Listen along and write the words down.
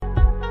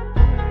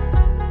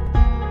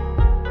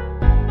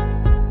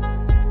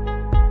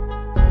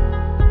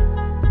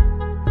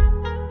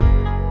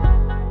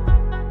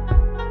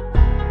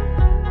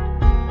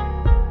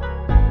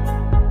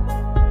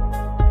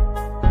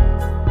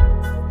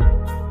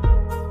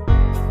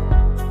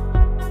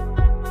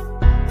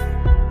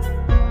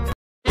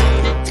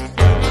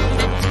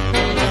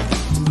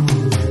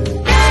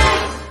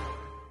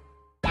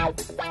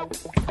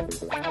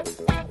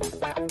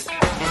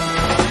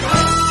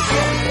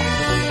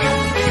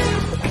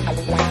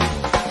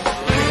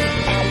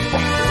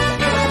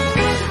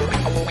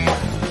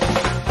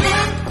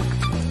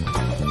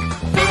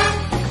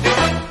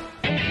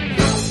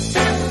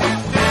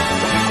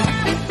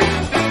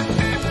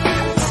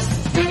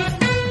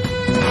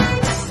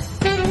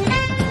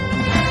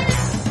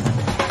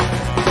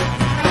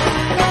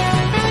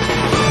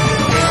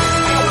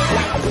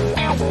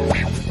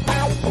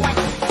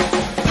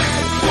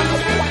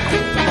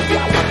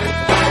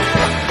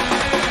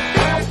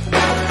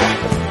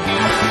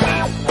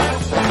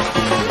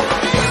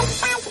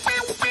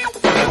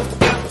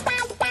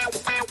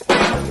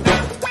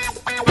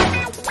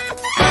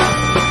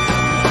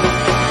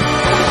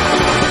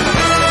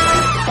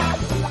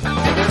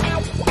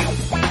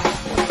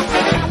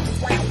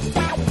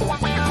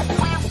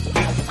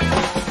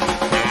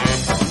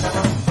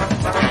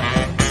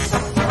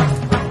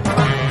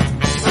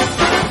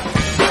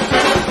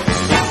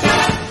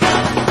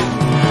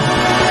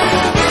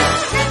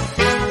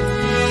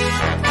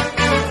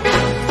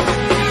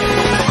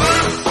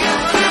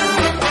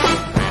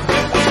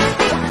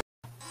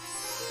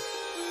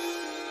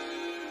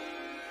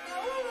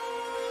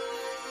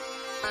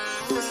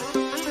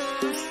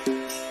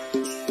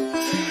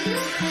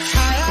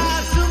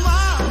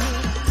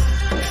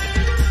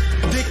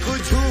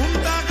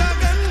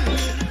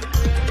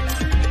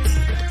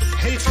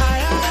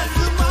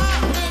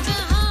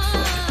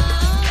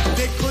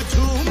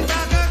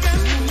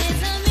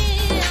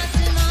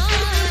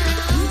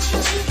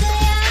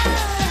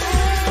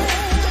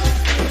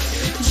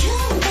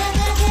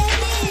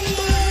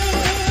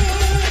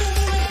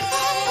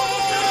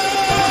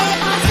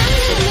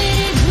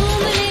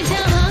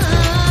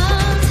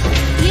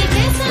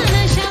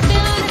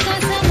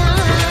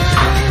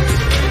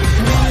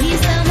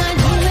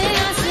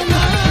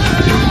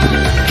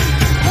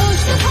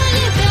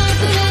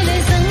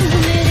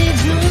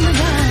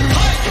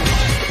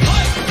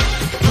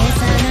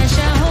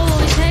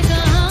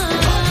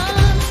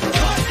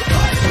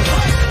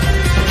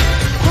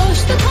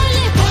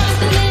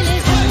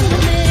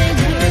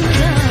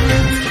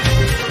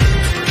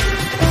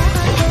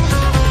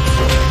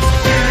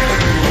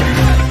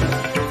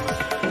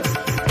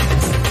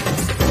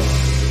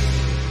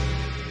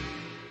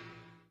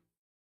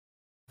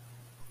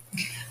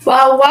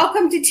Well,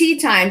 welcome to Tea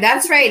Time.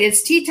 That's right.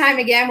 It's Tea Time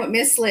again with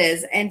Miss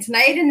Liz. And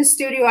tonight in the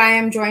studio, I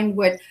am joined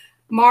with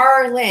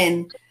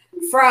Marlyn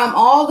from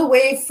all the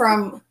way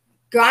from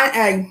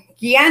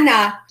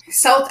Guyana,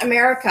 South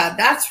America.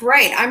 That's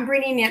right. I'm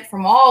bringing it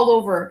from all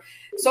over.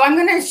 So I'm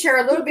going to share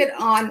a little bit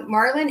on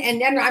Marlyn,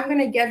 and then I'm going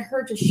to get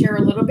her to share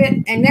a little bit.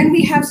 And then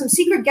we have some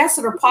secret guests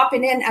that are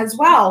popping in as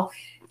well.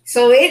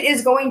 So it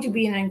is going to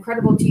be an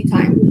incredible tea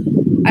time.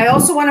 I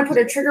also want to put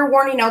a trigger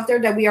warning out there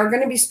that we are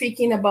going to be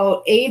speaking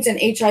about AIDS and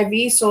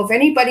HIV. So if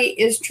anybody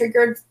is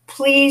triggered,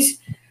 please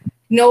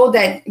know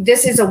that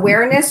this is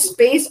awareness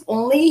space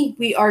only.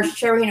 We are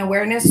sharing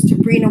awareness to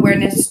bring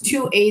awareness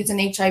to AIDS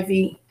and HIV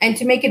and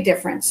to make a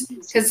difference,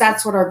 because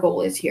that's what our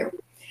goal is here.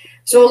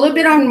 So a little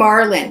bit on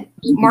Marlyn.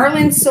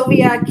 Marlyn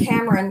Sylvia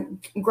Cameron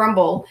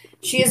Grumble.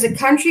 She is a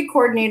country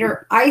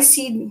coordinator,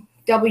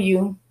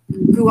 ICW,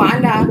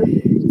 Guyana,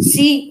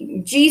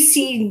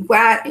 GC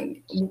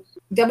WAG,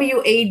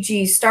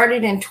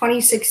 started in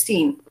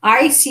 2016.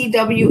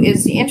 ICW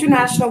is the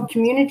International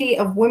Community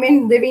of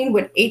Women Living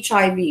with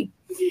HIV.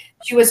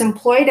 She was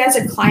employed as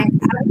a client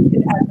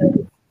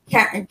advocate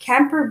at the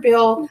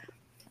Camperville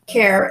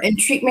Care and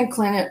Treatment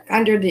Clinic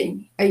under a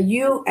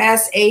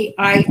USAID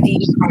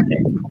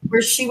project,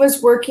 where she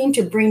was working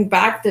to bring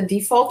back the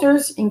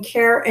defaulters in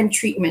care and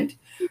treatment.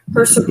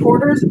 Her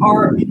supporters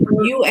are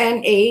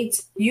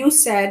UNAIDS,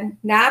 USAID,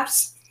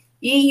 NAPS,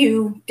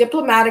 EU,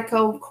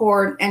 Diplomatico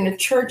Corps, and the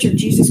Church of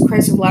Jesus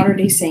Christ of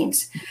Latter-day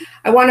Saints.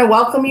 I want to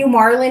welcome you,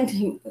 Marlyn,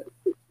 to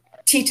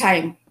Tea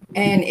Time.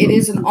 And it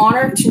is an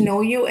honor to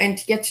know you and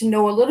to get to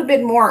know a little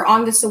bit more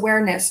on this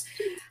awareness.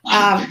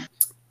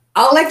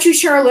 I'll let you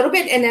share a little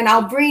bit, and then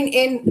I'll bring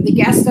in the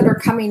guests that are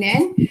coming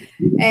in,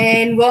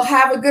 and we'll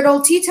have a good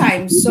old tea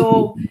time.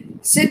 So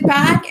sit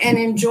back and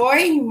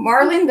enjoy.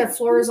 Marlyn, the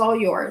floor is all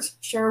yours.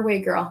 Share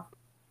away, girl.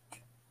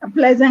 A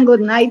pleasant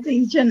good night to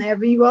each and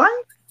everyone.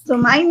 So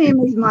my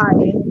name is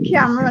Marlyn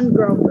Cameron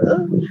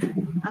Grumble,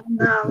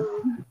 and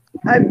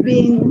I've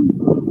been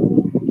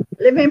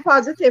living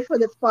positive for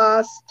the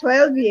past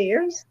 12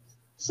 years.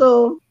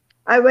 So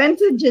I went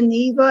to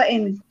Geneva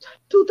in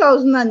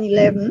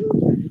 2011,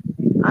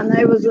 and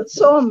I was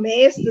so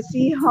amazed to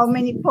see how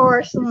many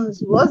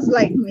persons was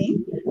like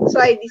me. So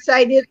I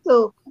decided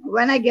to,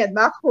 when I get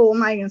back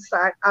home, I can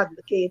start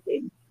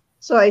advocating.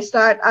 So I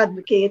start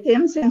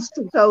advocating since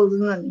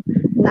 2009.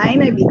 I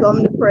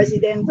become the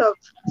president of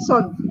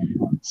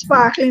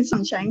Sparkling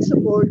Sunshine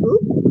Support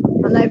Group,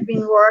 and I've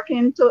been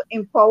working to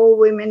empower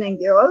women and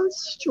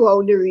girls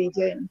throughout the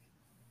region.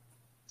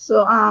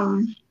 So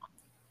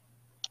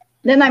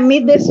then I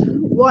met this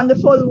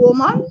wonderful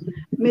woman,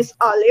 Miss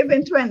Olive,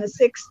 in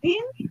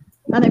 2016,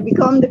 and I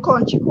become the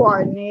country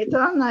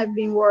coordinator, and I've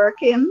been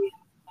working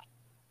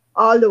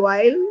all the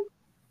while,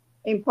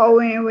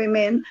 empowering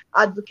women,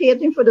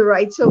 advocating for the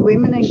rights of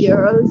women and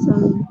girls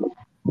and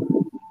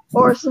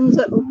persons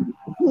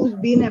who's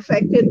been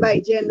affected by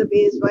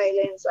gender-based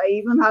violence. I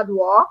even had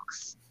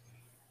walks.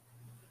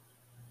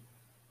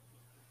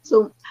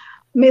 So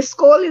Miss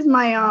Cole is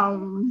my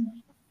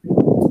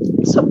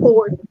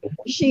support.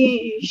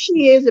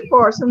 She is a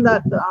person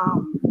that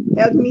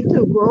helped me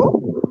to grow.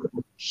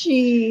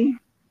 She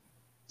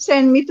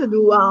sent me to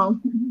do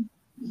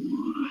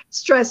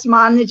stress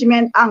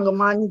management, anger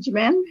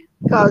management,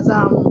 because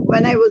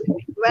when I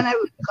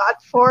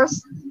got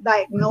first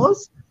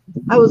diagnosed,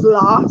 I was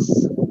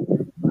lost.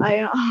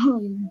 I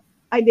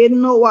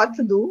didn't know what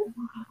to do.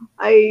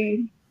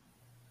 I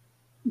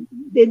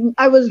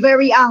was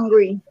very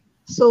angry.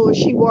 So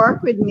she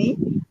worked with me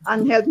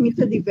and helped me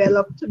to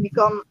develop to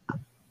become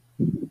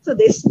to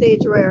this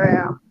stage where I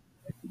am.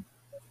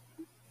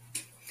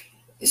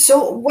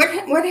 So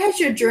what has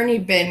your journey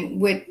been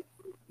with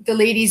the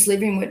ladies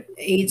living with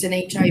AIDS and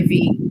HIV,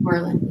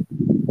 Marlyn?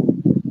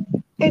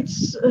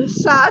 It's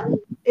sad.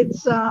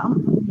 It's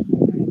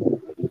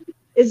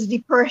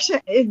depression.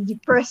 It's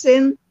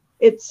depressing.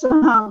 It's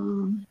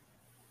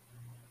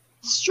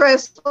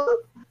stressful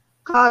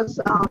because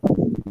a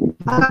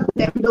lot of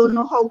them don't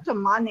know how to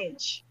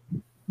manage.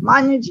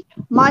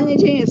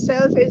 Managing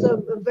yourself is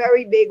a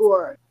very big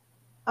work.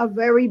 A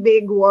very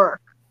big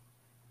work.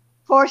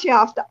 First, you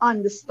have to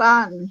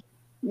understand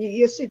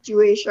your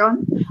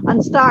situation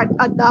and start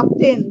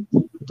adapting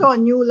to a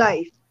new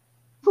life.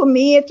 For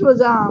me, it was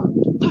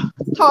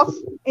tough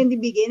in the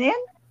beginning,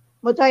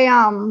 but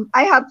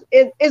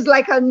it's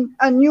like a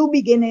new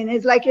beginning.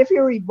 It's like if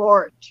you're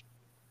reborn.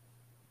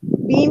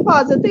 Being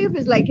positive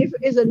is like if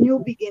it's a new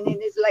beginning.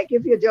 It's like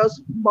if you're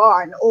just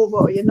born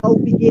over,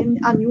 begin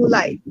a new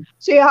life.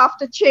 So you have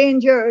to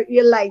change your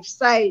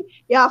lifestyle.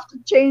 You have to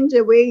change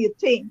the way you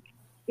think.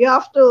 You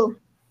have to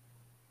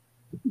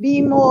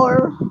be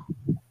more,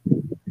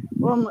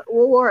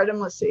 what word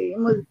am I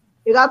saying?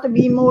 You got to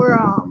be more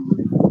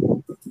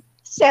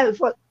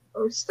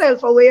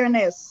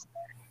self-awareness.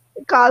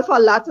 It calls for a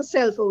lot of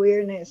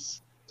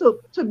self-awareness to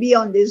be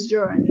on this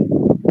journey.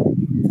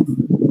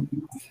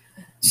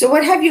 So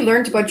what have you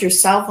learned about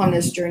yourself on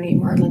this journey,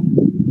 Marlyn?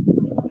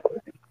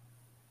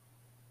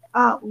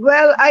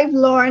 Well, I've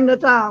learned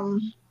that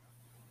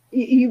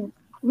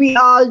we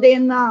all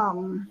then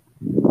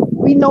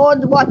we know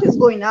what is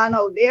going on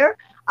out there,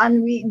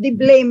 and the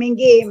blaming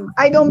game.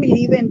 I don't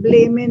believe in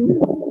blaming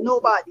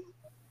nobody,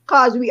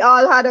 because we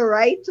all had a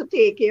right to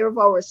take care of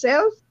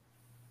ourselves.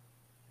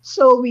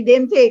 So we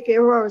didn't take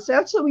care of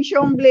ourselves, so we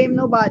shouldn't blame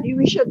nobody.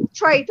 We should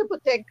try to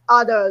protect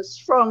others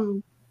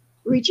from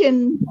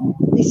reaching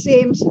the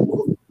same,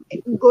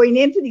 going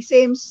into the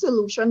same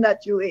solution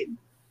that you're in.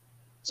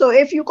 So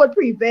if you could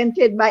prevent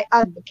it by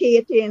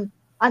advocating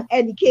and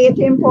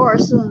educating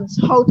persons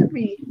how to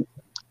be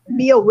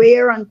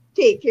aware and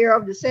take care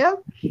of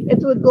themselves, it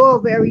would go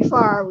very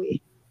far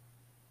away.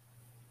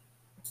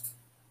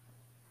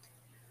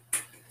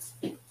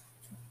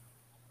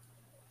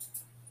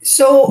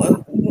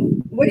 So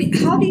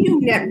how do you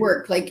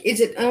network? Like,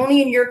 is it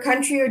only in your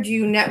country, or do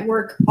you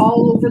network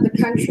all over the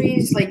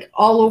countries, like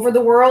all over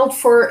the world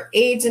for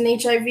AIDS and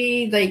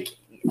HIV? Like,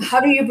 how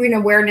do you bring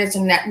awareness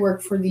and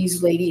network for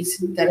these ladies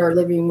that are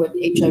living with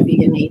HIV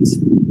and AIDS?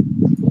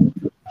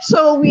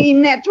 So we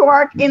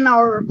network in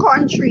our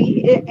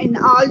country, in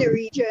all the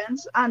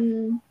regions,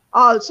 and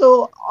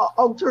also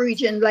out to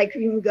region, like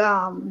in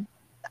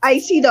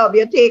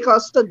ICW take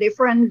us to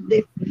different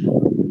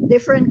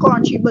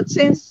country. But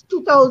since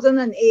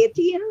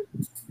 2018,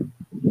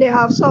 they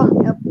have some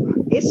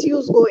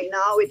issues going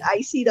on with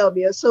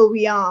ICW. So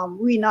we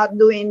not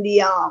doing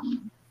the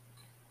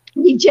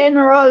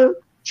general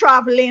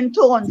traveling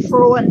to and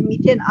fro and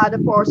meeting other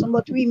person,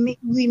 but we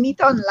meet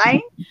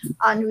online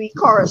and we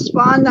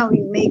correspond and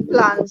we make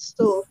plans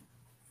to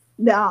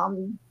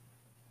the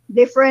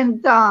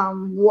different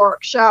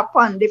workshop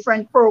and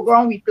different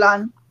program. We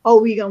plan how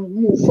we gonna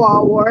move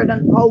forward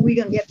and how we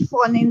gonna get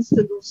fundings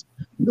to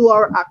do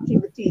our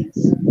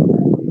activities.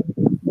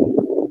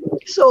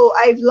 So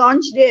I've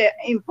launched the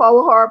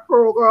Empower Her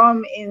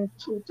program in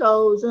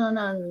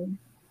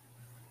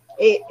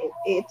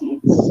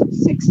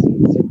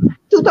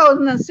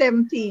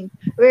 2017,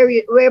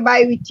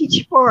 whereby we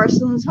teach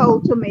persons how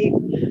to make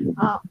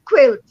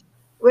quilt,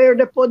 where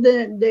they put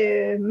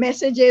the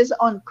messages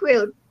on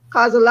quilt,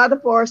 because a lot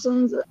of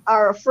persons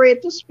are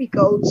afraid to speak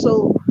out.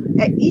 So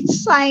each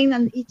sign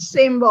and each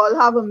symbol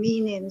have a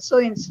meaning. So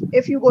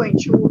if you're going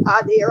through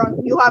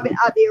you having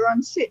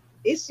adherence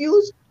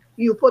issues,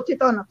 you put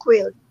it on a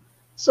quilt.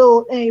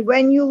 So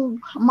when you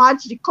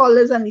match the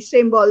colors and the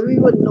symbol, we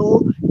would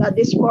know that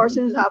this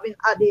person is having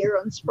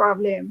adherence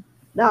problem.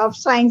 They have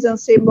signs and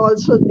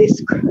symbols for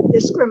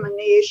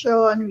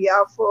discrimination. We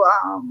have for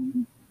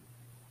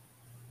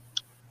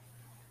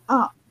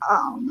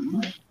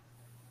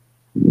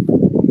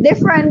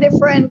different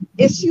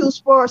issues.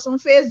 Person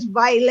face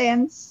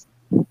violence,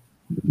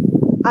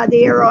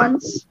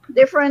 adherence,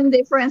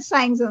 different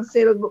signs and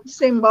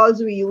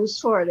symbols we use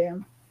for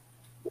them.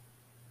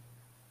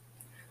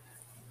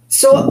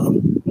 So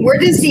where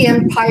does the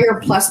Empire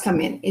Plus come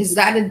in? Is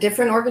that a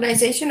different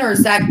organization, or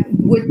is that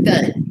with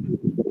everything?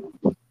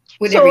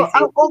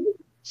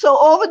 So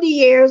over the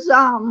years,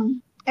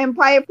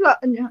 Empire Plus,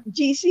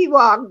 GC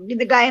Walk,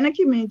 the Guyana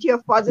Community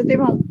of Positive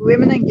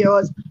Women and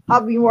Girls,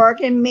 have been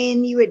working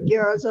mainly with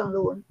girls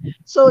alone.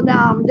 So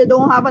they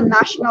don't have a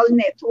national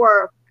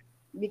network,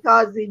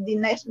 because the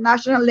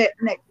national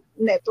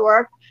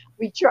network,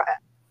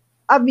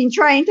 I've been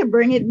trying to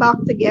bring it back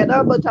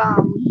together, but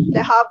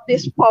they have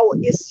this power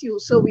issue,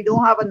 so we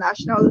don't have a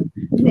national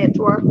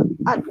network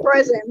at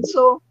present.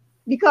 So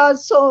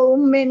because so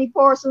many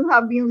persons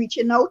have been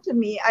reaching out to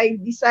me, I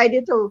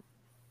decided to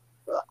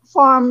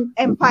form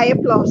Empire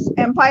Plus.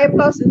 Empire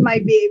Plus is my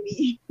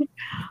baby.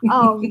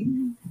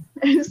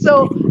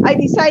 So I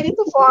decided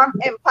to form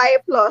Empire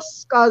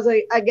Plus because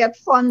I get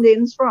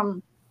fundings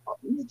from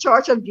the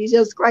Church of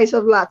Jesus Christ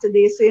of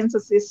Latter-day Saints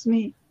assist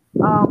me.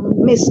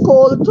 Miss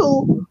Cole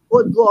too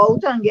would go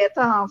out and get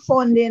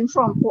funding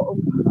from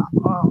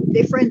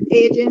different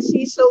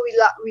agencies. So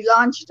we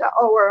launched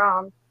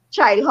our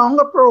child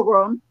hunger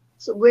program,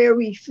 so where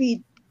we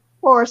feed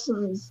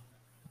persons,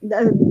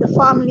 the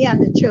family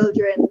and the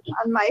children.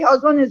 And my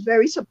husband is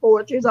very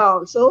supportive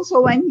also.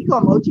 So when he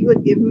come out, he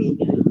would give me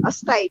a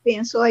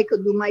stipend so I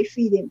could do my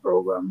feeding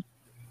program.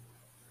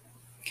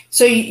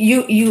 So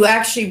you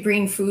actually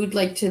bring food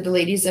like to the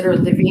ladies that are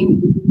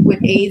living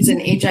with AIDS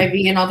and HIV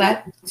and all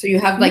that? So you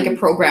have like a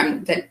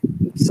program that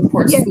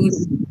supports food?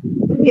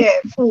 Yeah,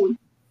 food.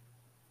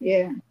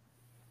 Yeah.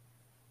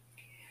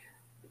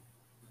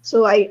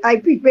 So I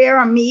prepare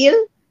a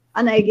meal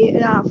and I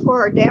get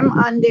for them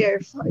and their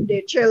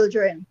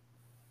children.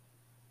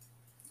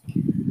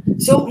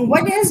 So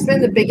what has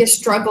been the biggest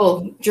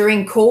struggle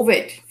during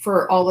COVID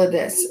for all of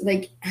this?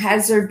 Like,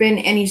 has there been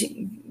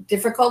any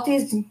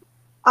difficulties?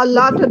 A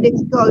lot of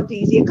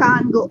difficulties. You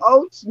can't go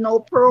out, no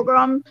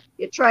program.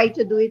 You try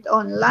to do it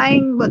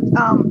online, but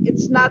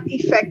it's not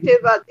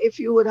effective as if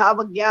you would have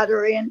a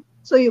gathering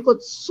so you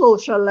could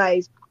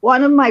socialize.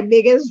 One of my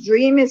biggest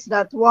dreams is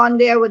that one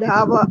day I would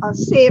have a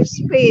safe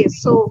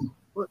space so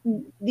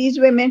these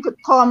women could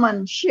come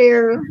and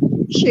share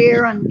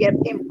and get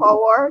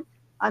empowered,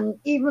 and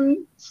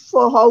even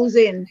for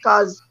housing,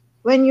 because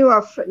when you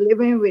are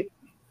living with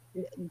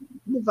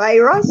the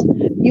virus,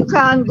 you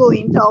can't go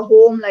into a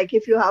home like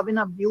if you're having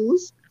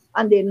abuse.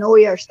 and they know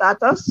your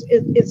status,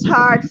 it's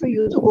hard for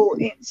you to go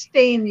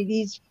stay in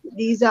these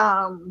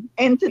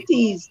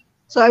entities.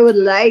 So I would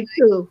like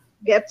to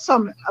get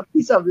a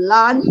piece of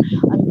land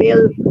and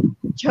build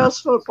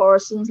just for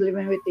persons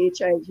living with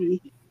HIV,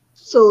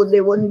 so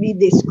they wouldn't be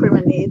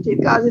discriminated,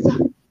 because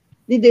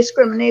the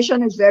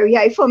discrimination is very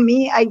high. For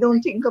me, I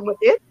don't think about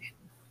it,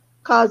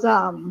 because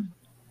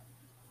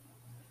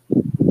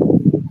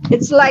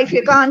it's life,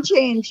 you can't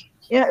change.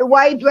 You know,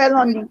 why dwell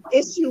on the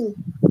issue?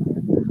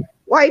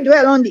 Why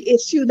dwell on the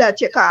issue that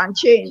you can't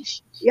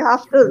change? You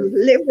have to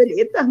live with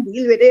it and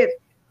deal with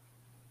it.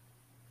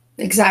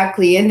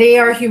 Exactly. And they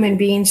are human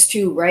beings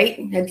too, right?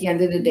 At the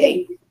end of the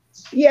day.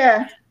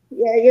 Yeah,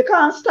 yeah, you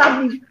can't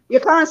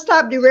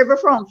stop the river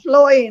from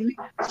flowing.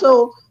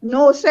 So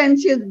no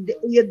sense you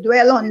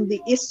dwell on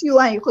the issue,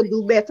 and you could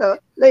do better.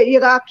 Like,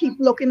 you gotta keep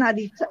looking at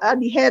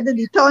the head of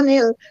the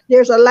tunnel.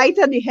 There's a light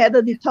at the head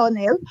of the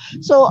tunnel.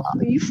 So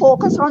you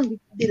focus on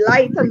the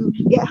light, and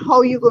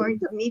how you're going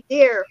to meet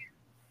there.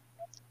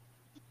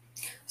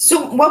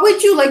 So what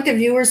would you like the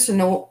viewers to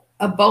know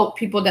about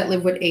people that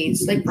live with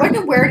AIDS? Like, what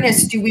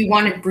awareness do we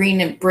want to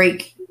bring and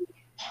break?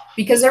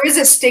 Because there is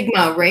a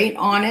stigma, right,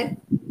 on it.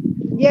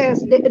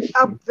 Yes, it's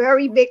a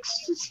very big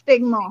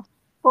stigma.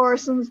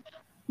 Persons,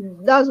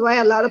 that's why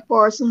a lot of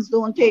persons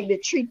don't take the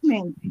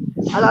treatment.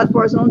 A lot of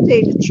persons don't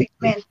take the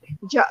treatment.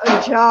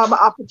 Job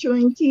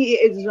opportunity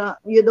is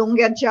you don't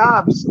get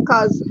jobs,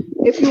 because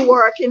if you're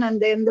working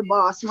and then the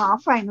boss man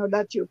find out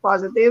that you're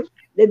positive,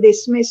 they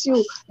dismiss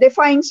you. They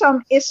find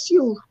some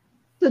issue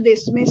to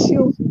dismiss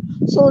you.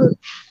 So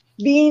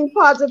being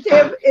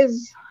positive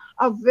is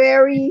a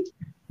very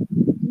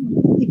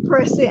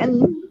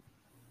depressing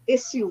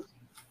issue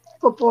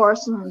for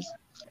persons.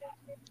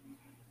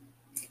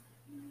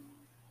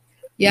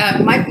 Yeah,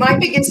 my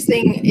biggest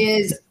thing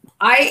is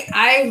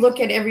I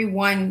look at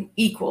everyone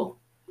equal.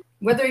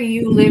 Whether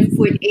you live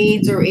with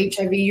AIDS or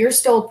HIV, you're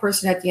still a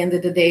person at the end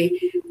of the day.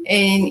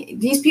 And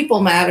these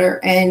people matter,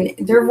 and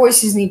their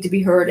voices need to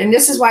be heard. And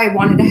this is why I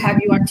wanted to have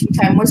you on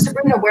Teatime, was to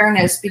bring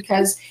awareness,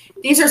 because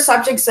these are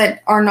subjects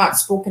that are not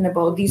spoken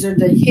about. These are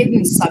the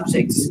hidden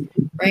subjects,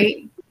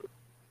 right?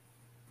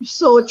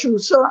 So true.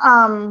 So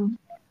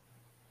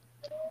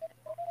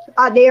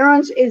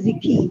adherence is the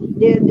key.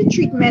 The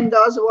treatment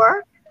does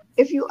work.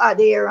 If you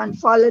adhere and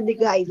follow the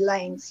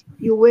guidelines,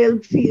 you will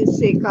feel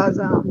sick. Because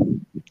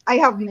I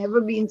have never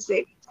been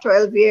sick.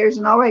 12 years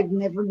now, I've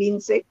never been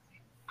sick.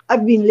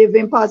 I've been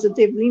living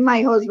positively.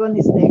 My husband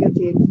is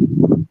negative.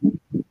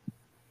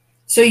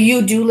 So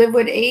you do live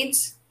with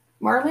AIDS,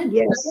 Marlyn?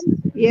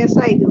 Yes,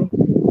 I do.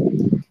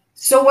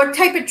 So what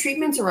type of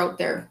treatments are out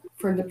there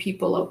for the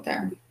people out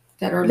there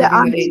that are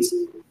living with AIDS?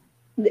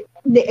 The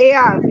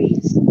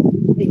ARVs.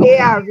 The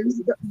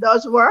ARVs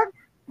does work,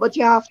 but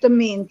you have to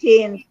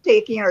maintain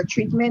taking your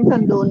treatment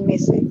and don't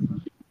miss it.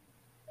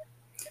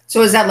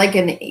 So is that like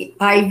an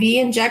IV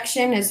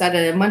injection? Is that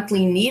a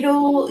monthly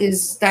needle?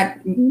 Is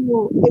that?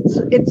 No,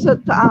 it's a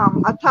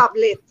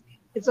tablet.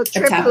 It's a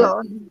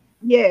triple.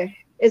 Yeah,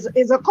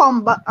 it's a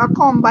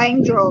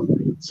combined drug.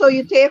 So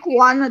you take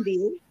one a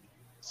day.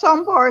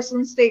 Some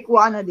persons take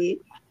one a day.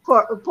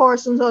 For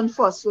persons on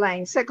first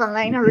line, second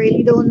line, I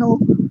really don't know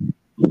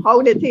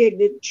how they take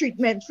the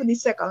treatment for the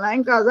second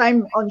line, because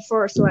I'm on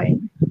first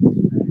line.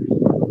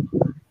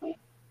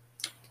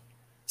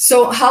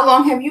 So how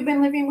long have you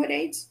been living with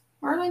AIDS,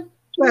 Marlyn?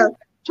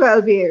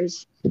 12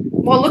 years.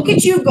 Well, look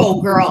at you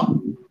go,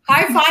 girl.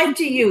 High five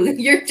to you.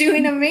 You're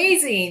doing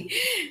amazing.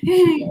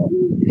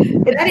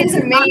 That is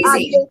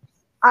amazing.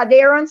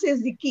 Adherence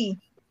is the key.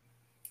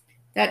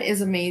 That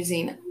is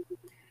amazing.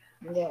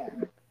 Yeah.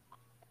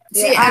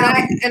 See,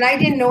 and I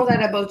didn't know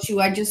that about you.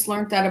 I just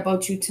learned that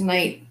about you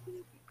tonight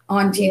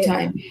on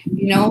Teatime,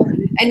 you know,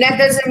 and that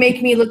doesn't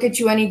make me look at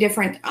you any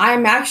different.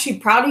 I'm actually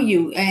proud of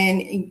you,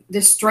 and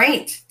the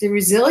strength, the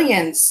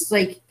resilience,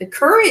 like the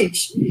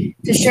courage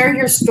to share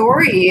your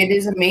story. It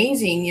is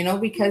amazing, you know,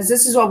 because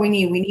this is what we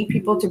need. We need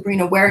people to bring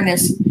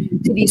awareness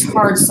to these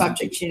hard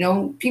subjects, you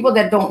know, people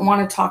that don't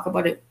want to talk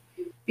about it,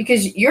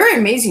 because you're an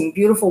amazing,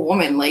 beautiful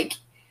woman. Like,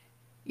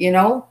 you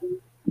know,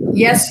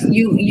 yes,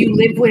 you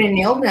live with an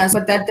illness,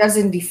 but that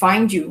doesn't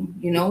define you.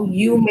 You know,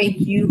 you make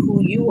you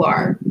who you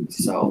are.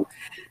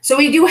 So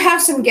we do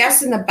have some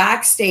guests in the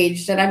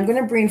backstage that I'm going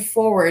to bring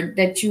forward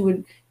that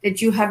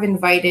you have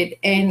invited,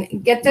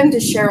 and get them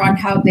to share on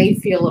how they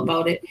feel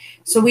about it.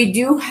 So we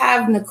do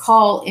have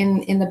Nicole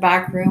in the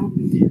back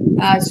room.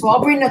 So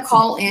I'll bring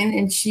Nicole in,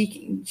 and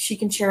she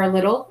can share a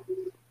little.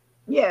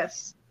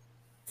 Yes.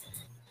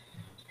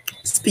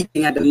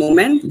 Speaking at the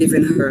moment,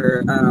 giving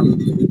her.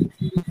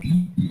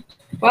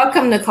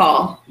 Welcome,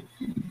 Nicole.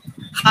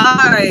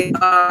 Hi.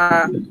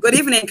 Good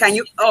evening. Can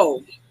you?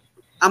 Oh,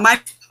 am I?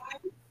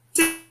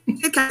 Can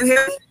you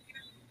hear me?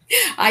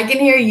 I can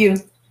hear you.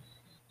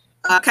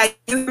 Can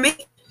you hear me?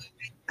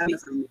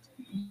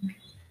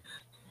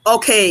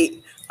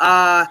 Okay.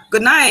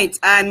 Good night.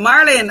 And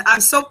Marlyn,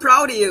 I'm so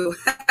proud of you.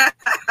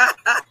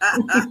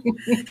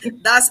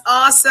 That's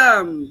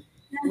awesome.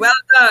 Well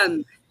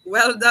done.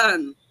 Well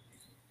done.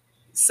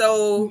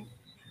 So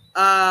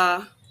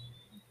I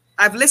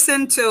I've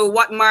listened to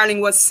what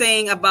Marlyn was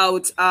saying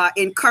about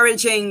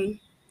encouraging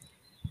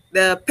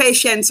the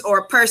patients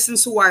or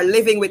persons who are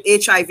living with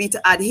HIV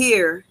to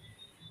adhere.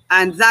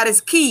 And that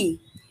is key.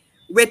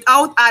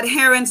 Without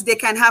adherence, they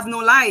can have no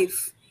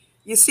life.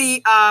 You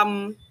see,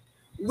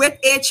 with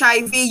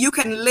HIV, you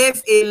can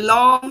live a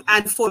long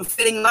and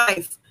fulfilling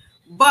life.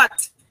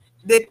 But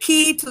the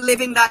key to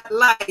living that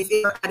life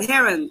is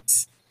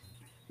adherence.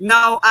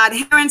 Now,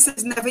 adherence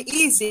is never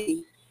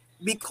easy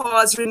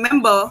because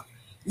remember,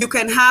 you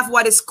can have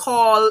what is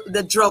called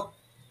the drug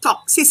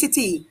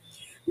toxicity,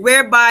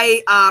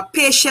 whereby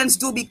patients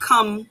do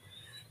become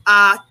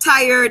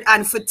tired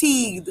and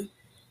fatigued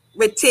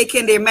with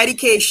taking their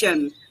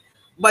medication.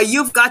 But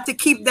you've got to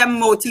keep them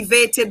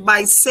motivated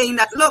by saying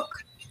that,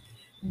 look,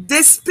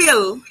 this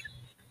pill,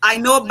 I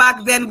know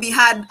back then we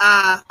had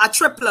a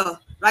tripler,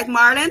 right,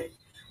 Marlyn?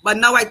 But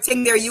now I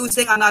think they're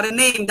using another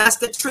name. That's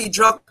the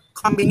 3-drug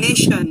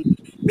combination.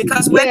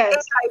 Because with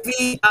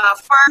HIV,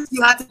 first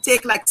you had to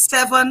take like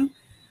 7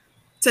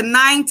 to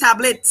 9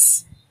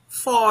 tablets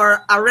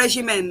for a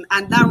regimen.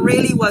 And that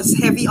really was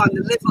heavy on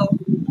the liver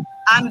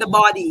and the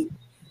body.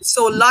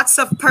 So lots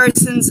of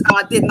persons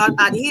did not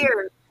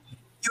adhere.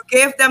 You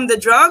gave them the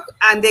drug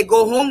and they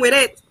go home with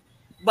it.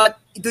 But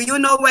do you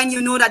know when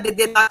you know that they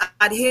did not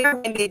adhere?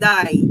 When they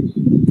die.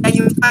 And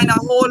you find a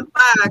whole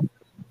bag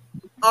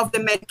of the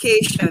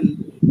medication.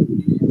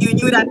 You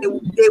knew that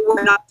they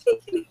were not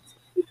taking it.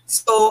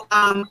 So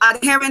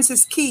adherence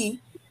is key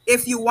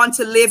if you want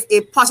to live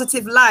a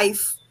positive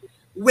life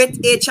with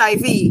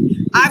HIV.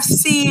 I've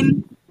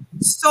seen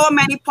so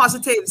many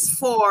positives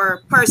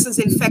for persons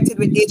infected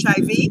with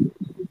HIV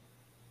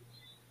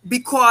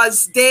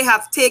because they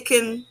have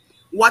taken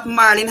what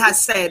Marlyn has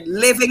said,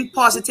 living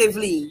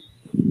positively.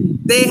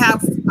 They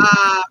have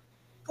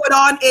put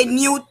on a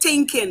new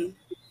thinking.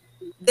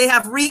 They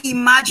have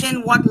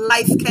reimagined what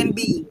life can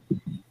be.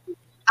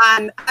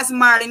 And as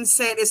Marlyn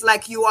said, it's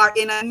like you are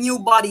in a new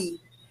body.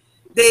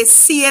 They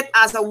see it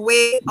as a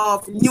way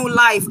of new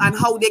life and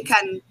how they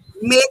can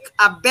make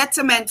a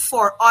betterment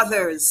for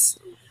others.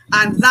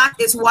 And that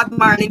is what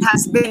Marlyn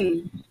has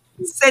been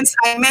since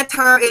I met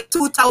her in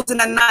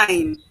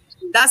 2009.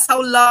 That's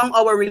how long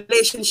our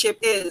relationship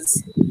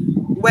is.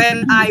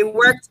 When I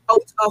worked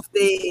out of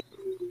the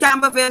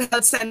Camberville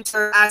Health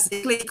Center as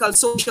a clinical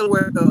social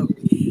worker,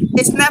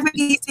 it's never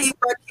easy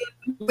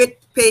working with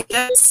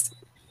patients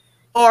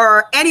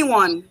or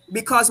anyone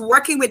because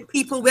working with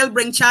people will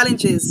bring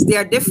challenges. They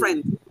are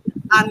different.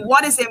 And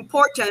what is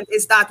important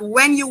is that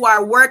when you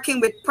are working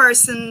with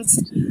persons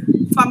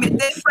from a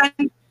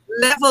different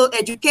level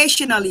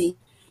educationally,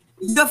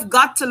 you've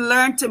got to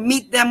learn to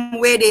meet them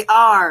where they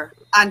are.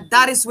 And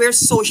that is where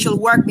social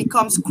work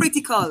becomes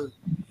critical,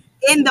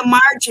 in the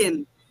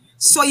margin.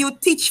 So you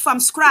teach from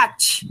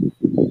scratch,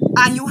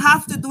 and you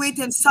have to do it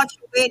in such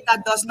a way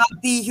that does not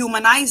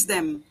dehumanize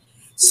them.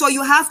 So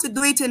you have to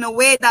do it in a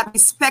way that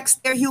respects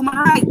their human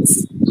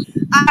rights.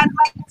 I'd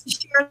like to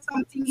share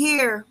something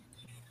here.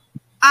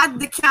 At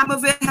the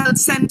Camberville Health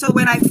Center,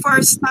 when I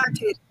first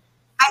started,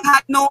 I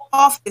had no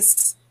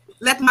office.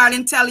 Let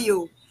Marlyn tell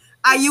you.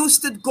 I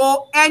used to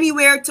go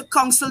anywhere to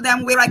counsel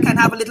them where I can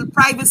have a little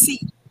privacy.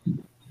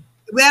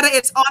 Whether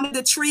it's under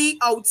the tree,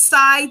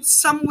 outside,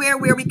 somewhere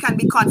where we can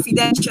be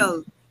confidential.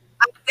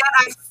 And then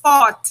I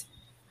fought.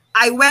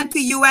 I went to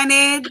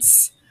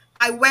UNAIDS.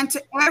 I went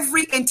to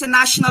every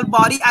international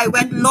body. I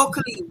went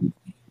locally,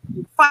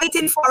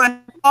 fighting for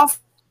an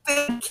office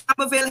in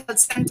Camberville Health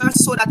Center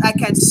so that I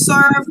can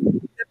serve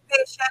the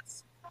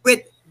patients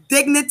with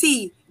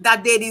dignity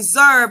that they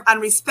deserve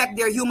and respect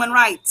their human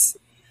rights.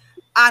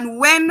 And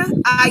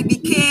when I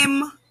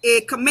became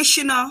a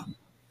commissioner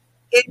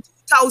in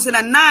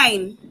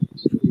 2009,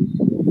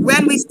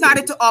 when we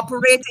started to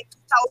operate in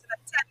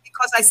 2010,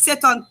 because I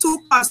sit on 2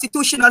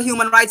 constitutional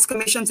human rights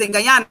commissions in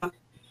Guyana,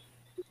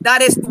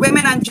 that is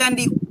Women and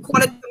Gender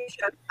Equality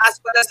Commission, as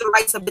well as the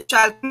Rights of the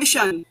Child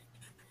Commission.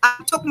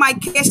 I took my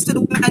case to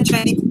the Women and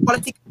Gender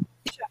Equality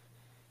Commission,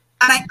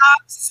 and I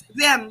asked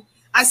them,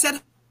 I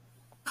said,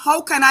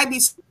 how can I be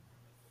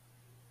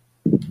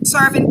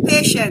serving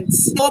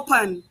patients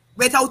open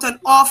without an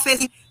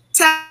office?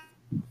 Tell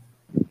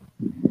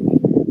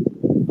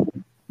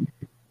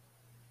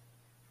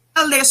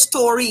their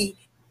story.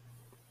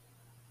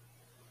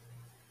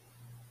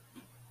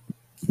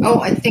 Oh,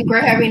 I think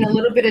we're having a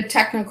little bit of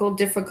technical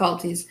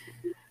difficulties.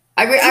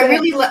 I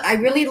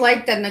really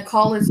like that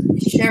Nicole is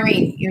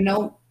sharing, you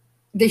know,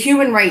 the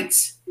human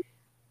rights.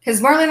 Because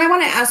Marlyn, I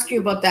want to ask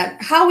you about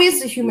that. How is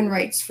the human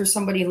rights for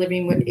somebody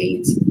living with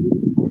AIDS?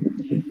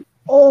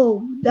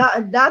 Oh,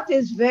 that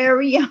is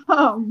very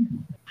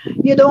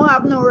you don't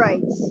have no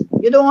rights.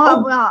 You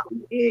don't have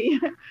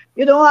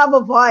you don't have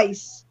a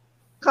voice,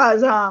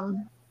 because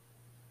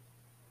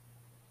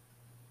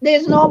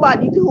there's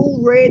nobody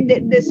who read.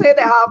 They say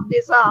they have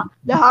this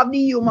they have the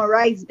human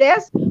rights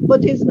desk,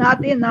 but it's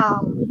not in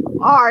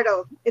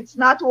order. It's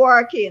not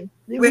working.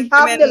 We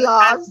have the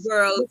laws,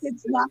 but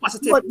it's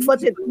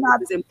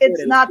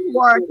not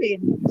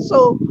working.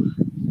 So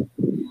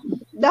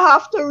they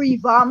have to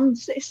revamp.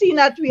 Seeing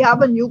that we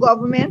have a new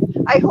government,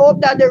 I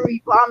hope that they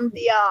revamp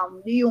the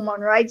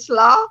human rights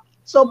law,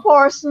 so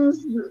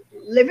persons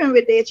living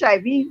with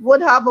HIV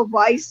would have a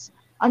voice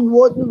and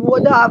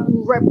would have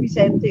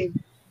representative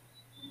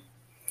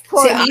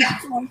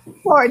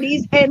for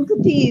these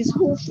entities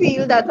who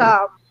feel that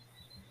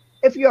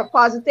if you're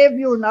positive,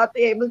 you're not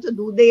able to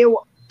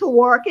to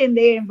work in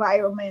the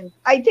environment.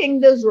 I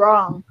think this is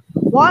wrong.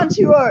 Once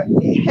you are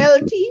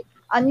healthy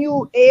and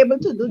you able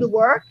to do the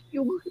work,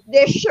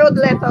 they should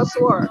let us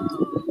work.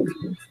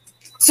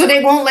 So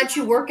they won't let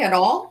you work at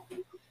all?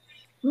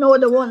 No,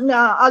 they won't.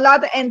 A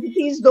lot of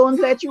entities don't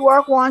let you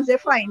work once they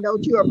find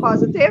out you're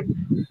positive.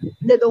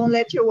 They don't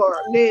let you work.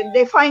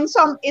 They find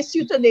some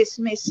issue to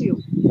dismiss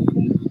you.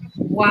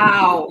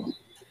 Wow.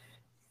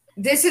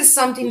 This is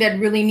something that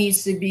really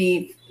needs to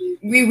be,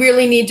 we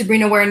really need to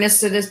bring awareness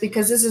to this,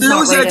 because this is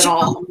not right at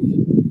all.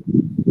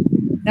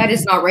 That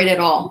is not right at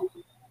all.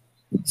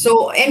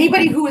 So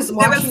anybody who is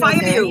watching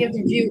any of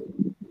the viewers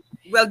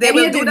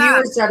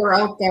that are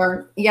out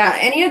there,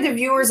 any of the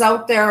viewers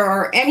out there,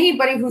 or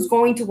anybody who's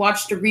going to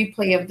watch the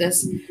replay of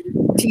this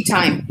Tea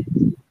Time,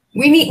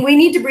 we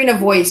need to bring a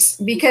voice,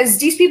 because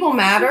these people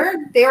matter.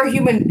 They are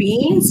human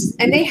beings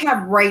and they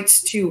have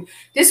rights too.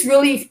 This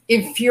really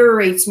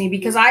infuriates me,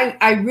 because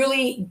I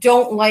really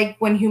don't like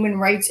when human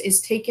rights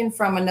is taken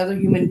from another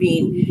human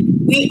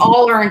being. We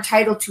all are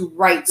entitled to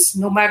rights,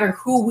 no matter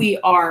who we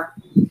are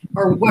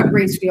or what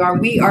race we are.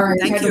 We are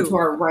entitled to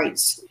our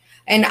rights.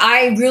 And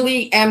I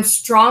really am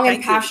strong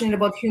and passionate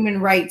about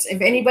human rights.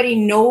 If anybody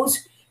knows,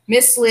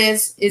 Miss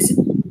Liz is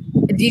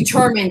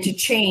determined to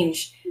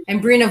change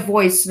and bring a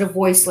voice to the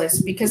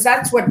voiceless, because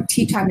that's what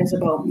Tea Time is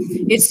about.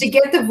 It's to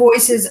get the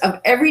voices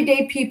of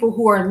everyday people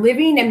who are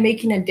living and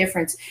making a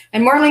difference.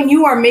 And Marlyn,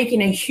 you are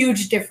making a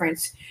huge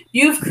difference.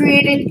 You've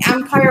created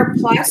Empire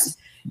Plus.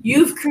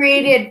 You've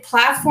created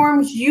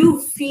platforms.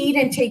 You feed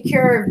and take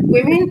care of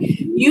women.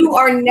 You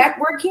are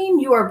networking.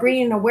 You are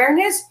bringing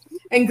awareness.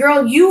 And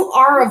girl, you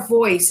are a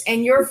voice,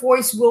 and your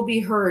voice will be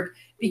heard,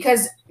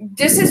 because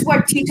this is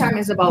what Tea Time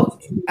is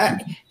about.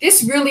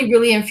 This really,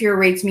 really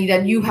infuriates me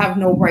that you have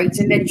no rights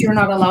and that you're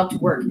not allowed to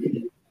work.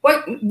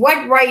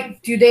 What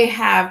right do they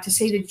have to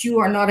say that you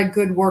are not a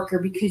good worker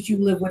because you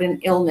live with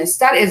an illness?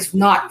 That is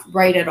not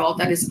right at all.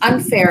 That is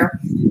unfair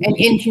and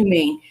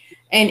inhumane.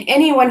 And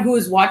anyone who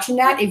is watching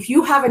that, if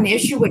you have an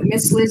issue with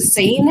Miss Liz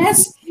saying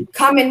this,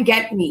 come and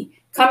get me.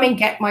 Come and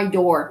get my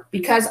door,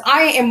 because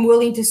I am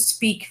willing to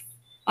speak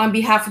on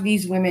behalf of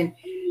these women.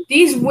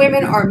 These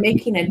women are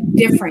making a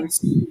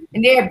difference,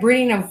 and they are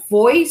bringing a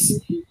voice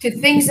to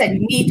things that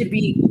need to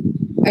be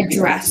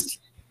addressed.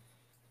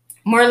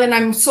 Marlyn,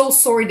 I'm so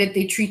sorry that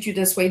they treat you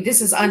this way.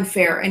 This is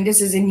unfair, and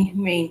this is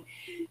inhumane.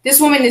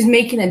 This woman is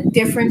making a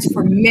difference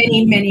for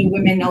many, many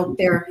women out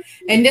there,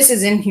 and this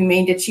is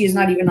inhumane that she is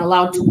not even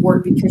allowed to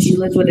work because she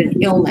lives with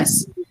an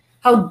illness.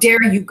 How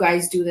dare you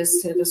guys do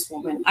this to this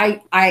woman?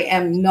 I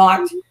am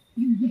not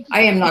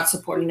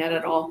supporting that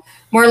at all.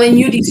 Marlyn,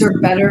 you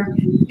deserve better,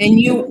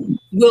 and you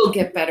will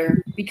get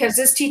better, because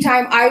this Tea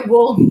Time, I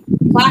will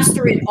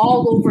plaster it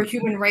all over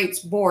human rights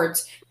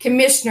boards,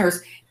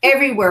 commissioners,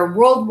 everywhere,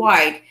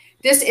 worldwide.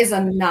 This is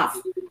enough.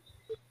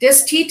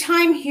 This Tea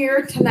Time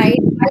here tonight,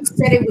 I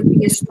said it would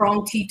be a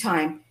strong Tea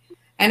Time,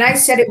 and I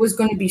said it was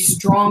going to be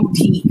strong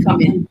tea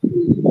coming.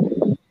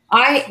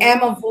 I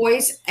am a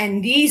voice,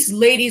 and these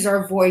ladies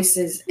are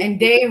voices, and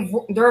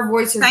their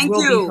voices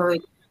will be heard.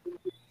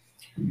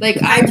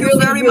 Thank you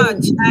very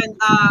much.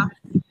 And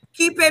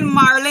keeping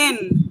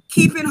Marlyn,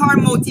 keeping her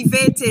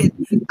motivated.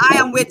 I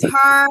am with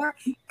her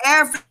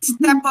every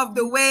step of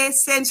the way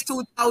since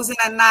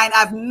 2009.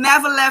 I've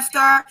never left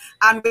her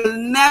and will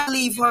never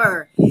leave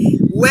her.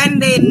 When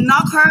they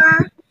knock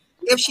her,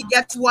 if she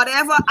gets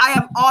whatever, I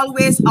am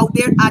always out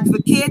there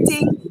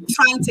advocating,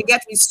 trying to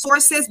get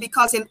resources,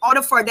 because in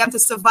order for them to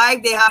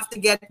survive, they have to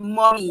get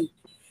money.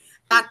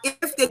 And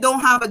if they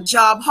don't have a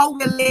job, how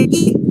will they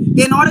eat?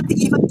 In order to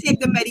even take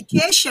the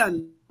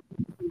medication,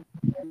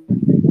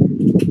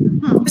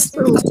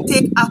 to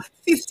take a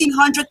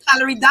 1,500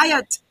 calorie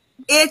diet.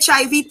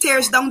 HIV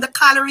tears down the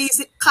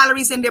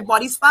calories in their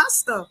bodies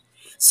faster.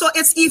 So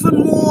it's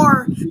even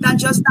more than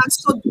just that.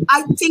 So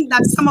I think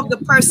that some of the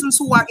persons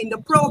who are in the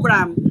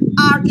program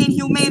are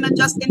inhumane and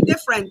just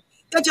indifferent.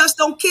 They just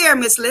don't care,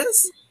 Miss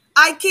Liz.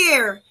 I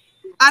care.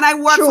 And I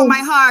work for my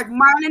heart.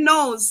 Marlyn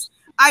knows.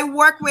 I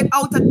work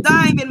without a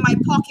dime in my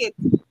pocket.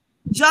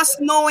 Just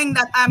knowing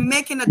that I'm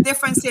making a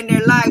difference in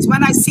their lives.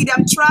 When I see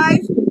them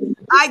thrive,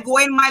 I go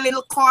in my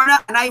little corner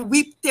and I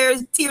weep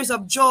tears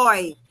of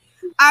joy.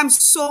 I'm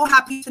so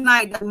happy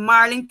tonight that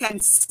Marlyn can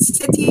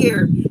sit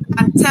here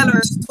and tell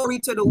her story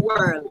to the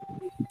world.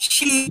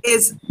 She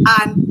is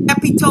an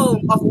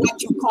epitome of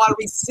what you call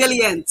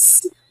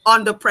resilience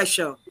under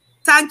pressure.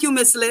 Thank you,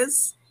 Miss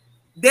Liz.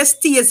 This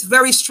tea is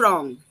very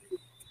strong.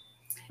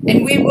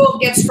 And we will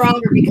get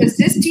stronger, because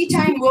this Tea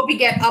Time will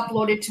get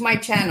uploaded to my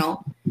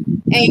channel.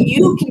 And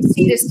you can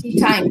see this Tea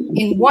Time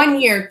in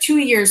 1 year, 2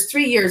 years,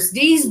 3 years.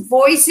 These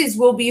voices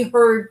will be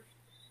heard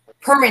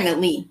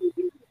permanently.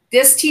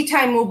 This Tea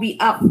Time will be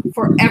up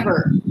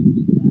forever.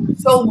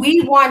 So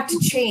we want to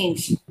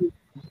change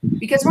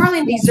because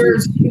Marlyn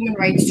deserves human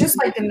rights just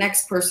like the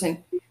next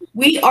person.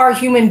 We are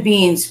human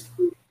beings.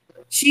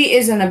 She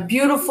is a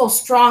beautiful,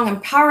 strong,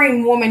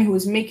 empowering woman who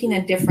is making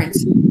a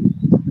difference.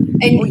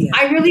 And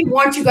I really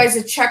want you guys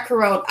to check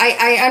her out.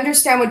 I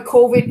understand with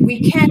COVID,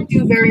 we can't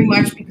do very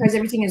much because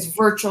everything is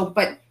virtual.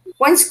 But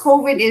once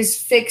COVID is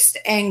fixed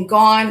and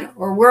gone,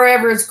 or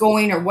wherever it's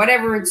going, or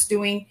whatever it's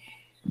doing,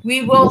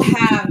 we will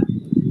have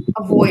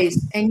a voice,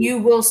 and you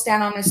will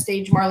stand on the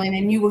stage, Marlyn,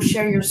 and you will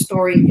share your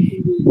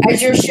story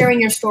as you're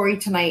sharing your story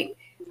tonight.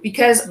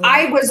 Because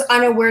I was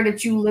unaware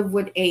that you live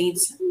with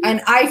AIDS,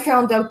 and I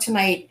found out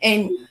tonight,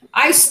 and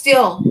I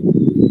still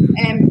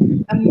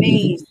am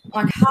amazed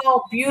on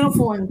how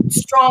beautiful and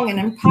strong and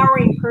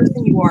empowering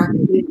person you are,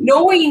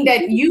 knowing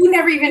that you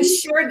never even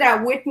shared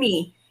that with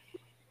me.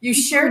 You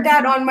shared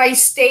that on my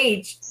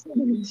stage.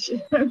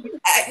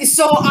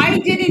 So I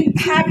didn't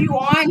have you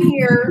on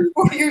here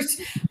for your.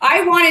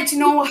 I wanted to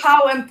know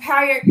how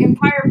Empire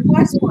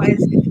Plus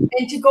was,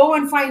 and to go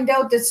and find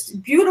out this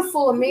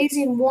beautiful,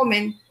 amazing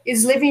woman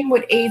is living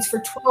with AIDS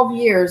for 12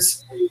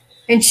 years,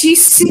 and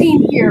she's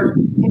sitting here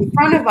in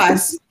front of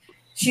us.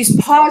 She's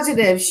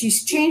positive.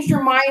 She's changed her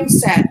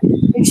mindset,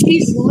 and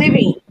she's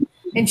living,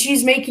 and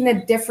she's making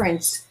a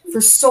difference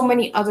for so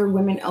many other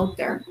women out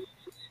there.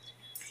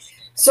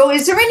 So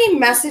is there any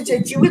message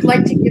that you would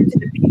like to give to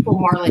the people,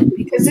 Marlyn?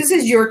 Because this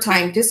is your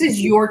time. This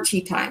is your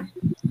tea time.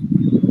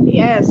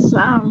 Yes,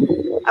 I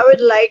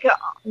would like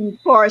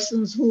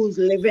persons who's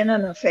living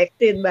and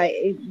affected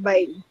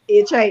by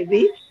HIV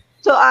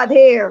to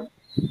adhere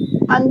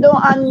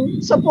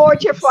and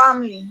support your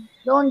family.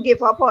 Don't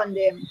give up on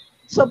them.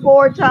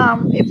 Support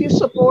if you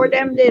support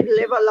them, they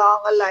live a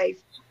longer life.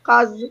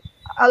 Because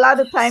a lot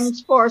of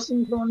times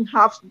persons don't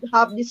have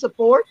the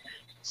support,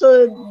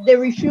 so they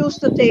refuse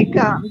to take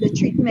the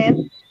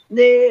treatment.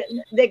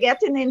 They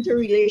getting into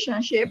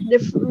relationship. They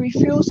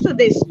refuse to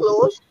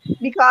disclose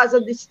because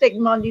of the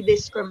stigma and the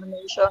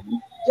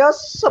discrimination.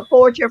 Just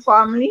support your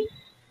family.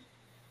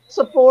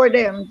 Support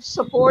them.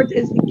 Support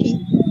is the key.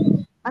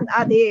 And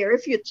adhere.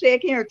 If you're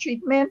taking your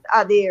treatment,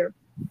 adhere.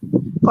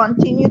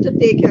 Continue to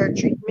take your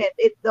treatment.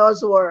 It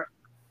does work.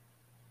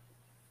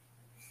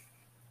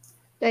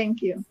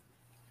 Thank you.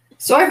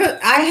 So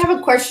I have a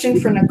question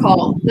for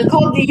Nicole.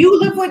 Nicole, do you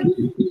live with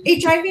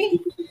HIV?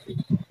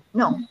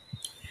 No.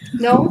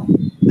 No?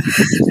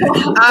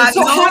 No, I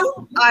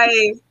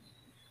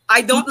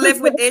don't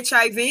live with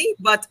HIV,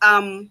 but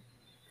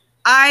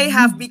I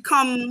have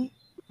become,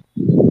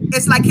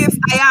 it's like if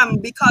I am,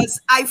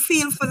 because I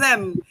feel for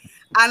them.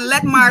 And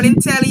let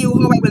Marlyn tell you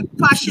how I will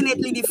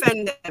passionately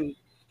defend them.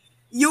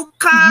 You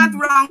can't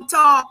wrong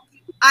talk.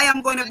 I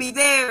am going to be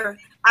there.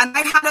 And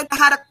I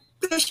had a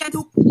patient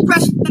who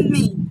questioned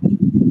me.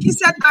 She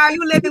said, are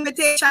you living with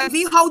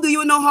HIV? How do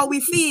you know how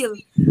we feel?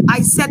 I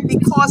said,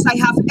 because I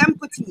have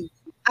empathy.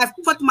 I've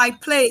put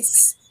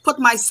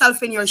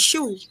myself in your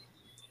shoe.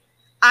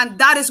 And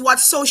that is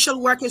what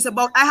social work is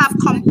about. I have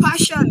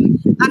compassion.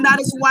 And that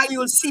is why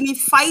you'll see me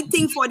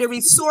fighting for the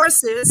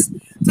resources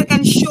to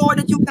ensure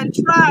that you can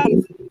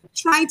thrive,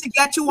 trying to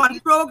get you on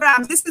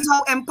programs. This is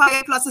how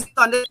Empire Plus is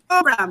on the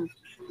program.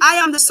 I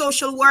am the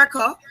social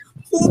worker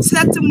who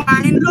said to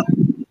Marlyn, look,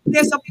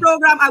 there's a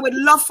program I would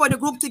love for the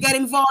group to get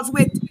involved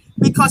with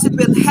because it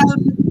will help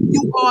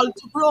you all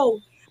to grow.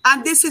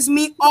 And this is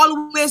me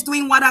always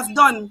doing what I've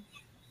done.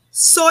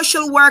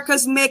 Social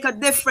workers make a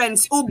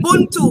difference.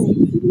 Ubuntu,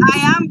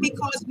 I am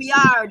because we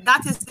are.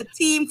 That is the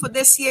theme for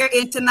this year,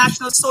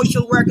 International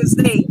Social Workers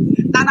Day.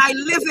 And I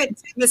live it,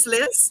 Miss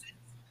Liz.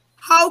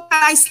 How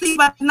can I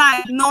sleep at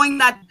night knowing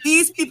that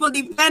these people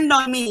depend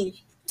on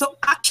me to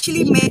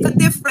actually make a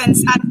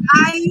difference, and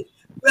I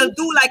will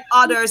do like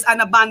others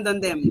and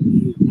abandon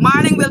them?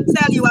 Marlyn will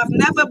tell you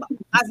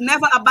I've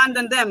never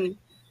abandoned them,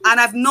 and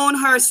I've known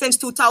her since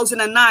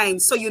 2009.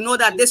 So you know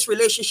that this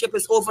relationship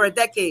is over a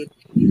decade,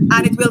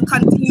 and it will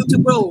continue to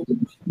grow.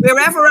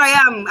 Wherever I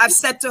am, I've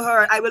said to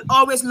her, I will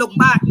always look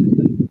back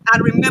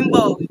and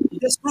remember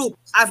this group.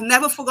 I've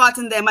never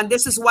forgotten them, and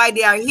this is why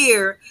they are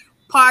here,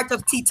 part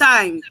of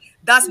Teatime.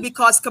 That's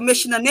because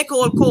Commissioner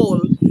Nicole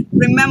Cole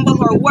remember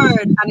her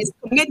word and is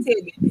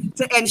committed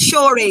to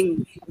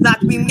ensuring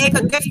that we make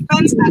a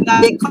difference and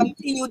that they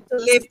continue to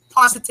live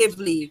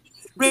positively.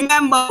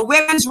 Remember,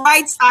 women's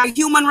rights are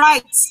human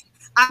rights,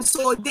 and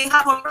so they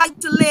have a right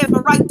to live,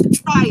 a right to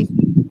thrive.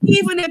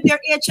 Even if they're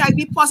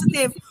HIV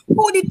positive,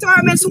 who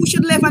determines who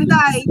should live and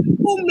die?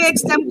 Who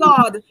makes them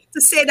God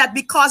to say that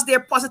because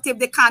they're positive,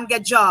 they can't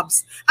get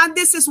jobs? And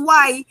this is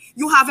why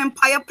you have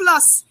Empire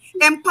Plus.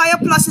 Empire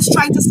Plus is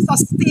trying to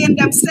sustain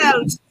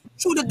themselves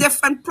through the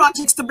different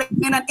projects to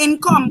bring in an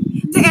income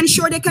to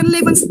ensure they can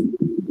live and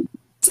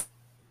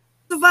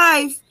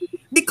survive,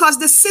 because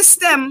the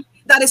system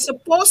that is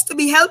supposed to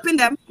be helping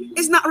them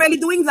is not really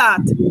doing that.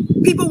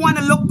 People want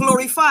to look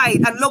glorified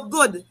and look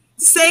good,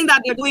 saying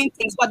that they're doing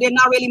things, but they're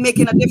not really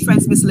making a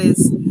difference, Miss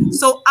Liz.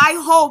 So I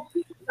hope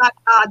that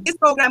this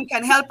program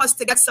can help us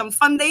to get some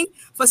funding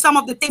for some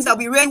of the things that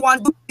we really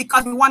want to do,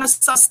 because we want to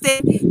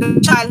sustain the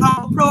child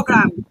hunger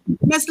program.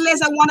 Miss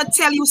Liz, I want to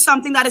tell you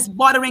something that is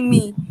bothering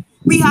me.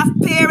 We have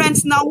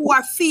parents now who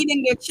are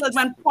feeding their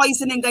children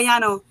poison in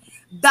Guyana.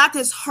 That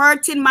is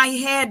hurting my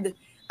head.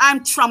 I'm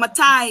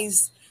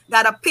traumatized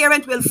that a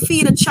parent will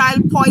feed a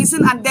child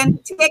poison and then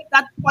take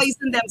that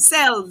poison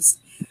themselves.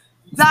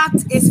 That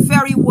is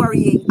very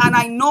worrying. And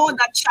I know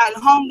that child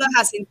hunger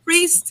has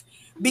increased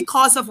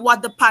because of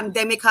what the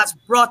pandemic has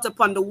brought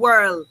upon the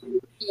world.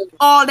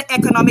 All the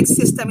economic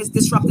system is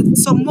disrupted.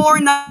 So more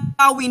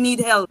now we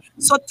need help.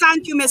 So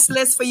thank you, Miss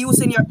Liz, for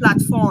using your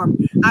platform.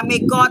 And may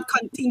God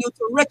continue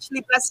to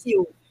richly bless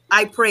you.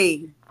 I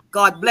pray.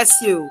 God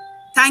bless you.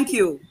 Thank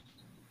you.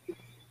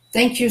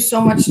 Thank you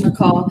so much,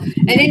 Nicole.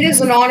 And it is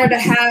an honor to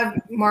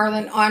have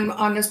Marlyn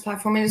on this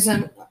platform. It is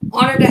an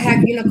honor to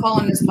have you, Nicole,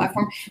 on this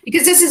platform,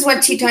 because this is what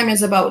Teatime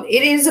is about.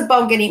 It is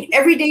about getting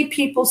everyday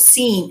people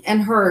seen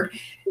and heard.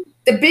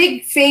 The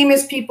big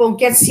famous people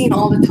get seen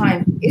all the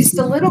time. It's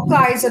the little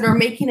guys that are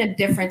making a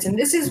difference. And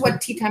this is what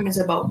Teatime is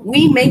about.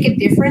 We make a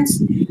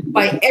difference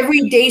by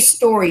everyday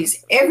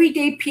stories,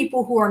 everyday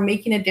people who are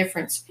making a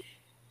difference.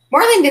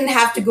 Marlyn didn't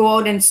have to go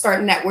out and start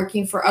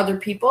networking for other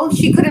people.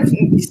 She could have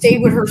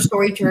stayed with her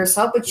story to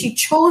herself, but she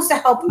chose to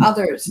help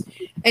others.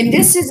 And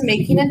this is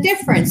making a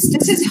difference.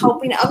 This is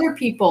helping other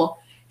people.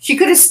 She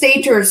could have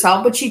stayed to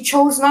herself, but she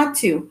chose not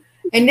to.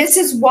 And this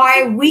is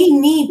why we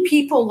need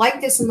people like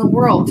this in the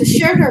world, to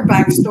share their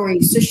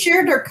backstories, to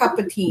share their cup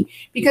of tea,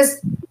 because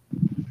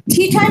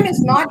Teatime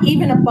is not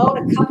even about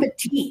a cup of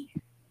tea.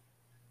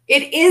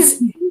 It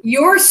is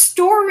your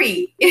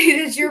story. It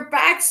is your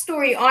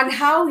backstory on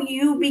how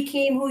you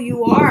became who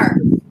you are,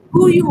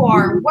 what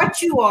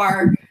you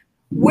are,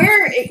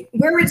 where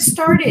it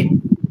started,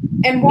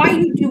 and why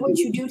you do what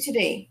you do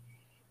today.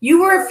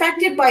 You were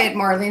affected by it,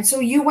 Marlyn. So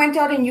you went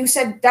out and you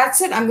said,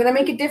 that's it. I'm going to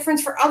make a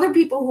difference for other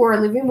people who are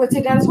living with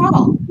it as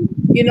well.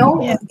 You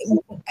know, yes.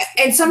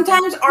 And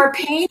sometimes our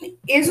pain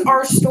is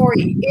our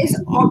story, is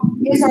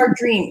our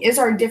dream, is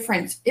our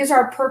difference, is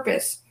our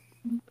purpose.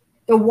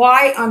 The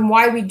why on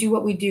why we do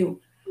what we do.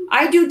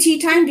 I do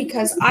Teatime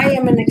because I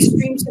am an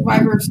extreme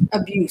survivor of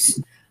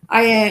abuse.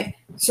 I am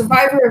a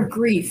survivor of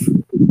grief.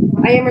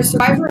 I am a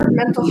survivor of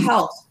mental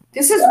health.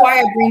 This is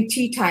why I bring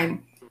Teatime.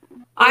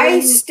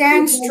 I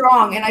stand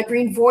strong and I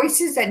bring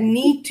voices that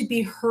need to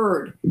be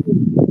heard.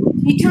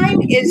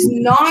 Teatime is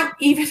not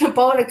even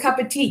about a cup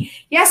of tea.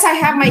 Yes, I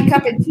have my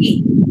cup of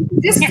tea.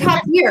 This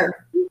cup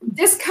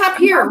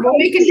here will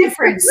make a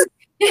difference.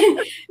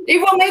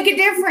 It will make a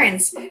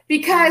difference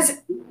because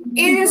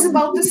it is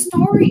about the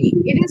story.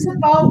 It is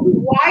about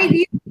why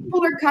these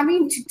people are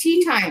coming to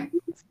Teatime,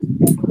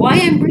 why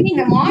I'm bringing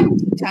them on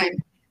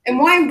Teatime, and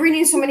why I'm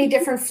bringing so many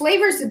different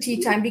flavors to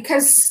Teatime,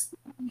 because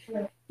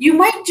you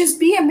might just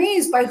be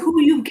amazed by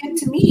who you get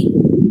to meet.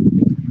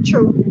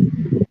 True.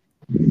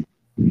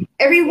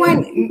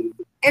 Everyone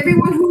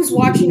who's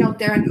watching out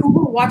there and who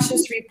will watch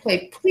this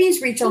replay,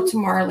 please reach out to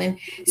Marlyn.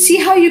 See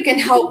how you can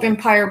help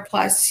Empire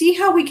Plus. See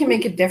how we can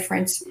make a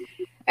difference.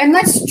 And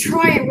let's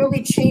try and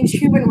really change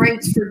human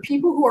rights for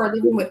people who are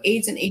living with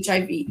AIDS and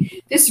HIV.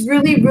 This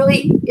really,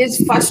 really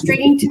is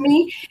frustrating to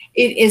me.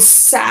 It is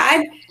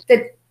sad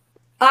that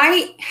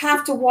I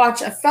have to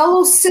watch a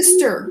fellow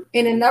sister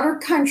in another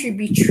country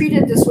be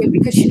treated this way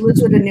because she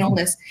lives with an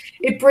illness.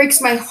 It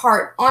breaks my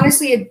heart.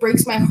 Honestly, it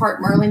breaks my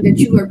heart, Marlyn, that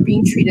you are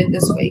being treated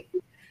this way.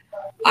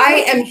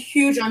 I am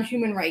huge on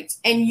human rights,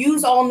 and you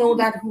all know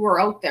that who are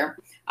out there.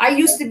 I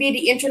used to be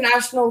the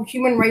International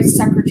Human Rights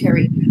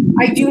Secretary.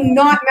 I do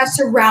not mess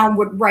around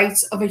with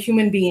rights of a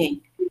human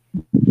being.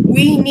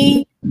 We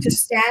need to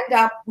stand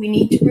up. We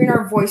need to bring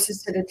our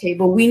voices to the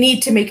table. We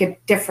need to make a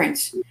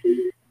difference.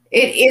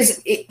 It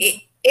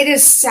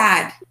is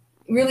sad,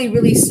 really,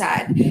 really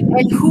sad.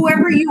 And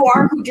whoever you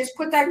are who just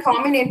put that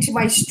comment into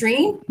my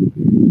stream,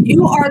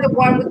 you are the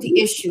one with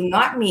the issue,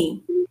 not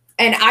me.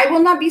 And I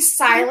will not be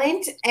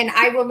silent, and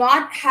I will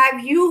not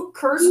have you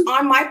curse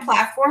on my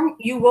platform.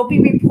 You will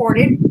be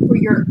reported for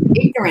your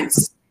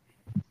ignorance,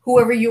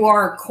 whoever you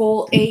are,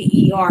 Cole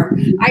AER.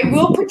 I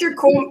will put your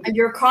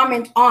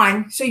comment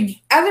on so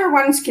other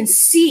ones can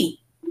see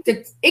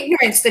the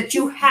ignorance that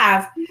you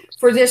have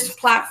for this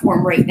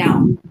platform right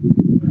now.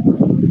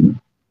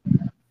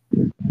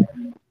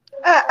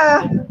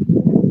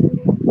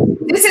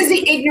 This is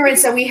the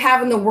ignorance that we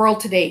have in the world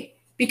today.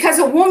 Because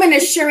a woman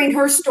is sharing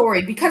her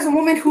story, because a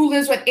woman who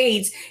lives with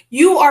AIDS,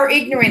 you are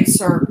ignorant,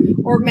 sir,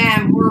 or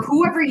ma'am, or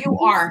whoever you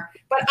are.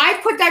 But I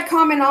put that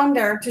comment on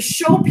there to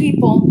show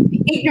people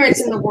the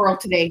ignorance in the world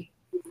today.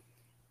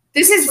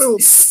 This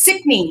is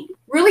sickening,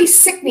 really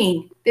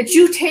sickening that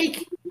you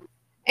take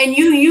and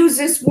you use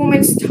this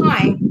woman's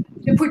time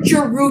to put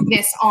your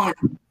rudeness on.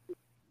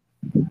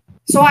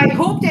 So I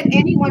hope that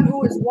anyone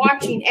who is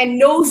watching and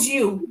knows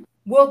you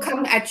will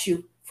come at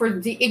you for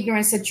the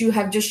ignorance that you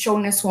have just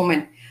shown this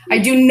woman. I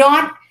do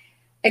not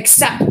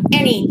accept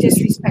any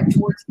disrespect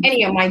towards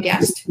any of my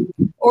guests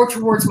or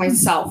towards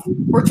myself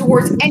or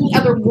towards any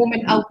other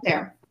woman out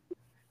there.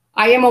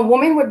 I am a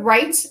woman with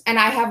rights and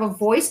I have a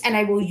voice and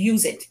I will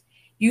use it.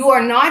 You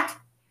are not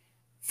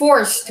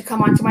forced to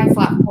come onto my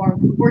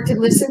platform or to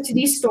listen to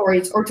these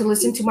stories or to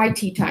listen to my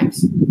tea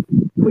times.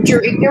 But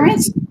your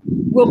ignorance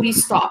will be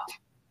stopped.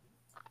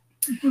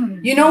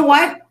 You know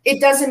what?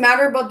 It doesn't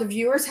matter about the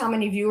viewers, how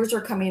many viewers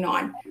are coming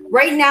on.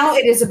 Right now,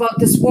 it is about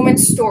this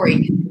woman's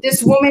story,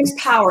 this woman's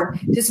power,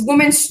 this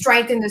woman's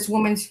strength, and this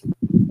woman's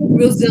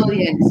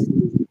resilience.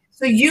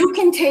 So you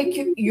can take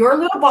your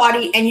little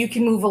body and you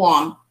can move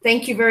along.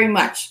 Thank you very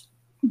much.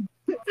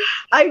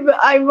 I've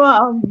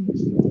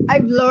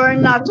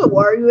learned not to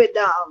worry with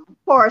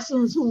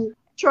persons who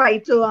try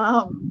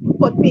to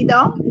put me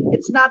down.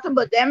 It's not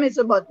about them, it's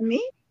about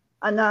me.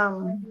 And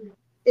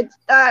it's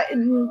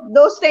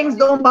those things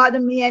don't bother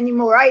me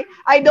anymore.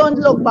 I don't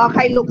look back,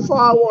 I look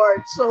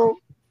forward. So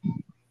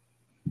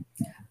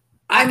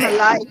I'm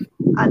alive,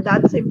 and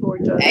that's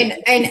important.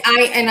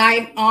 And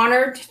I'm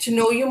honored to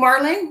know you,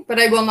 Marlyn, but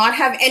I will not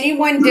have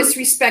anyone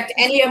disrespect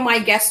any of my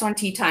guests on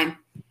Tea Time.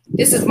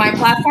 This is my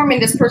platform,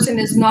 and this person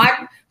is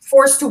not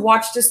forced to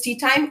watch this Tea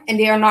Time, and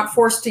they are not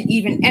forced to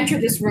even enter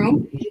this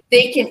room.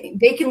 They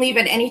can leave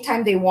at any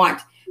time they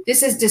want.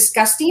 This is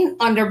disgusting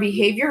on their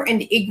behavior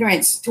and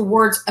ignorance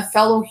towards a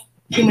fellow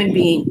human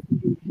being.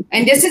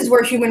 And this is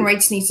where human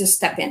rights needs to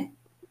step in.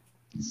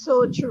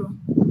 So true.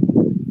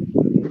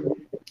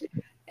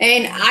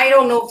 And I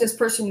don't know if this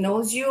person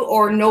knows you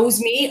or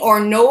knows me or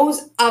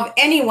knows of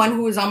anyone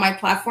who is on my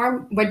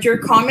platform, but your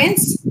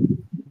comments,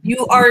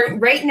 you are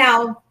right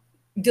now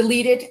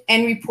deleted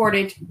and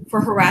reported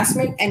for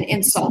harassment and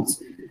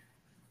insults.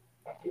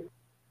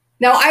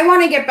 Now, I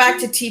want to get back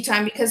to Tea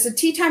Time because the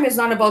Tea Time is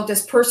not about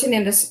this person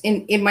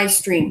in my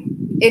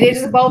stream. It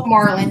is about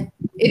Marlyn.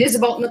 It is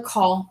about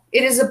Nicole.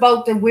 It is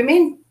about the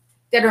women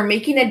that are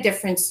making a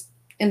difference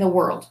in the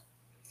world.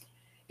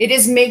 It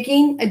is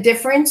making a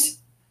difference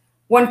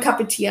one cup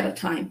of tea at a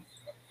time.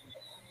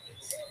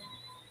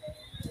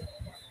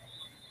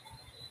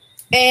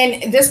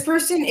 And this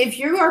person, if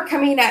you are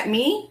coming at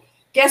me,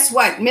 guess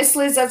what? Miss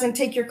Liz doesn't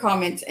take your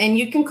comments. And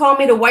you can call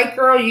me the white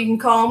girl. You can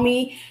call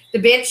me the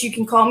bitch. You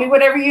can call me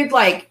whatever you'd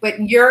like. But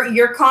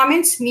your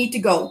comments need to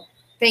go.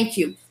 Thank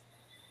you.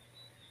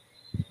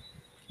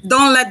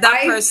 Don't let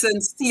that person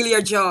steal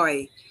your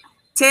joy.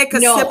 Take a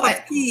sip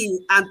of tea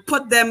and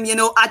put them,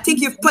 I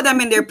think you've put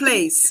them in their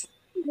place.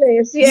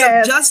 Yes.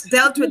 You've just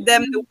dealt with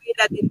them the way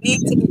that they need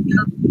to be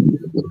dealt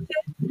with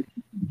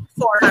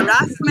for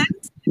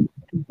harassment.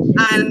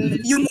 And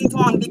you move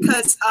on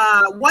because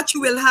what you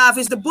will have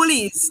is the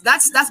bullies.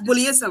 That's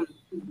bullyism.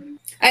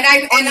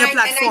 On your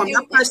platform,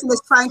 that person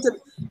is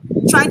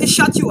trying to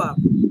shut you up.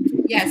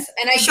 Yes,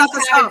 and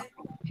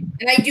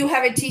I do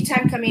have a Tea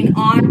Time coming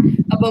on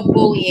about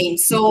bullying.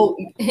 So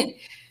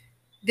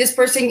this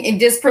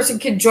person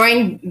can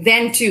join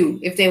then too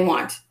if they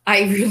want.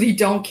 I really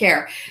don't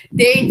care.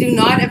 They do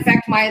not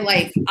affect my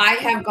life. I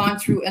have gone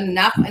through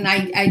enough, and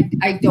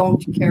I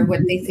don't care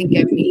what they think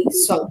of me.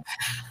 So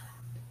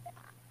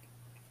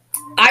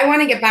I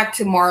want to get back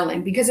to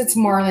Marlyn because it's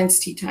Marlyn's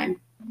Tea Time.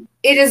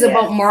 It is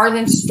about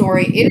Marlyn's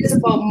story. It is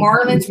about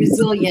Marlyn's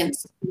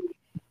resilience.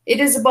 It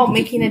is about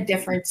making a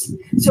difference.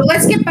 So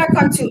let's get back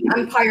onto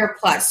Empire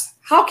Plus.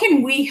 How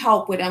can we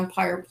help with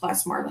Empire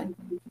Plus, Marlyn?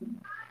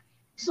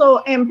 So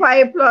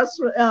Empire Plus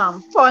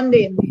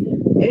funding,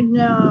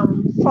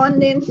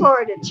 funding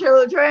for the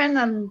children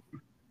and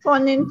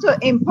funding to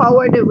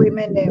empower the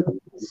women.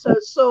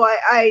 So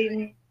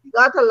I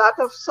got a lot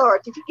of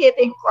certificate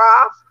in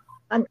craft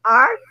and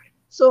art.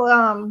 So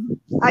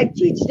I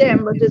teach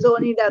them, but it's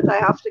only that I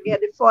have to get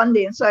the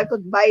funding so I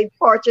could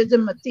purchase the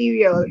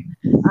material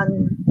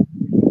and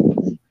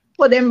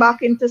put them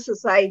back into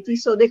society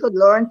so they could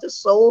learn to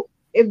sew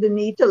if they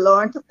need to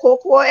learn to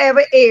cook,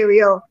 whatever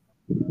area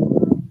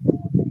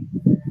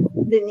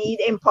they need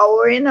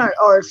empowering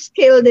or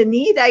skill they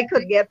need. I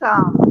could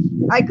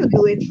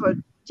do it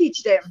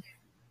teach them.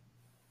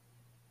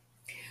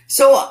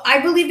 So I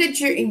believe that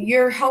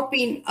you're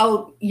helping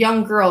out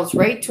young girls,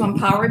 right, to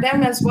empower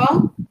them as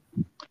well.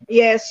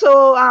 Yeah,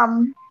 so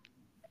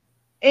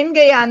in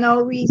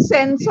Guyana, we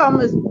send some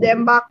of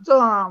them back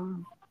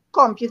to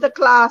computer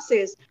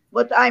classes,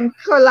 but I'm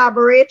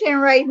collaborating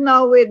right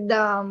now with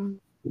the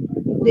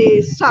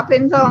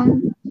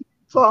Sappington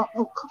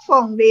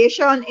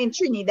Foundation in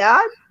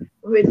Trinidad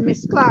with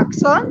Miss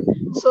Clarkson.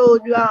 So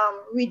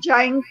we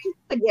joined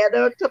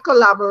together to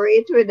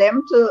collaborate with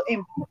them to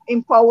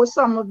empower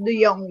some of the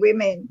young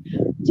women,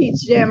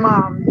 teach them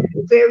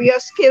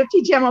various skills,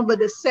 teach them about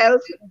the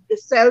self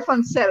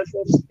and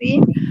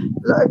self-esteem,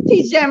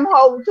 teach them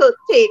how to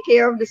take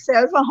care of the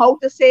self and how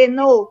to say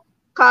no.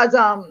 Because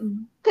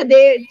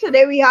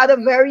today we had a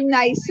very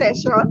nice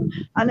session,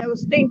 and I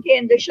was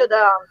thinking they should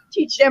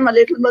teach them a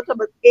little bit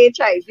about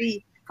HIV.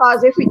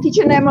 Because if we're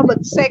teaching them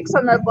about sex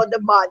and about the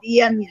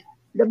body and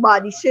the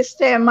body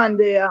system and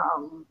the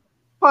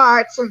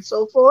parts and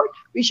so forth,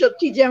 we should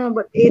teach them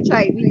about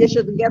HIV. They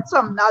should get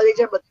some knowledge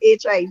about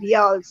HIV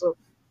also.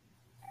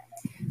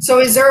 So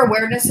is there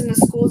awareness in the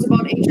schools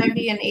about HIV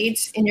and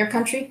AIDS in your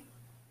country?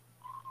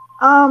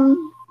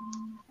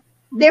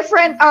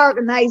 Different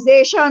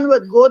organizations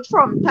would go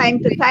from time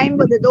to time,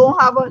 but they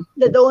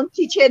don't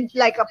teach it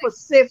like a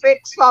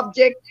specific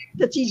subject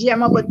to teach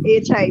them about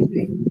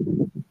HIV.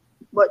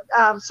 But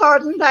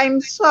certain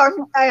times,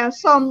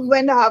 some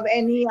when they have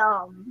any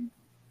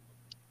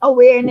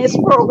awareness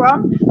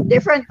program.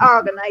 Different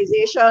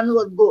organization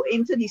will go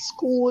into the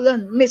school,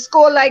 and Miss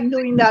Cole like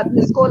doing that.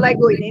 Miss Cole like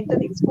going into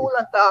the school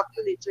and talk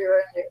to the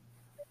children there.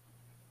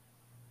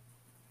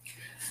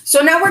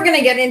 So now we're going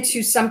to get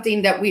into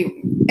something that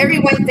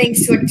everyone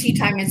thinks what tea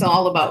time is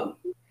all about.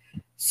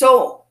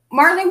 So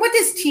Marlyn, what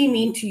does tea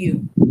mean to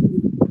you?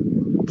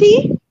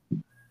 Tea?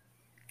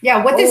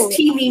 Yeah, what does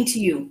tea mean to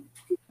you?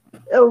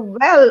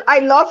 Well, I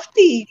love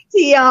tea.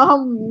 Tea,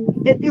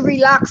 it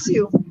relaxes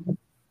you.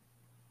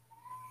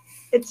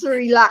 It's a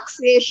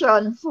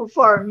relaxation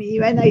for me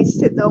when I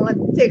sit down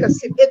and take a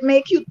sip. It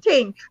makes you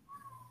think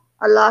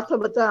a lot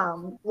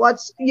about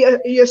what's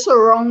your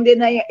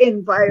surrounding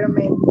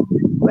environment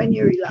when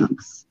you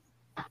relax.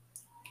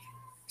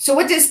 So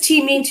what does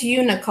tea mean to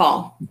you,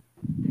 Nicole?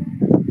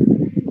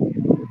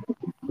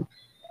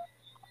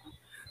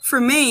 For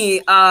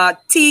me,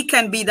 tea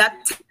can be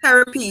that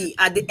therapy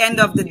at the end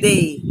of the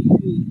day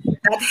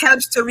that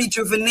helps to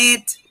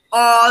rejuvenate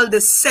all the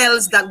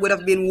cells that would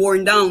have been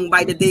worn down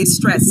by the day's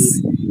stress.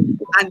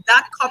 And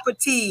that cup of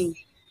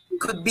tea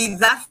could be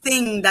that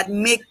thing that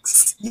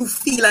makes you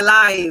feel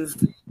alive,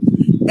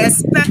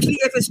 especially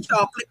if it's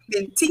chocolate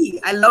mint tea.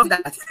 I love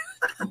that.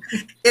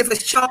 If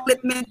it's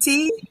chocolate mint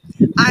tea,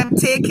 I'm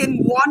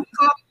taking one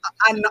cup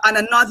and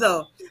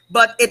another,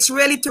 but it's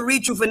really to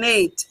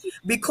rejuvenate,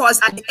 because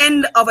at the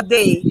end of a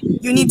day,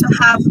 you need to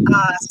have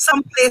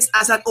some place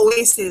as an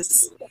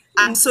oasis.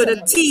 And so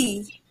the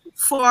tea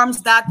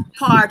forms that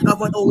part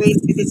of an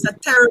oasis. It's a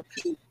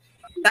therapy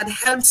that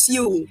helps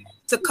you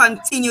to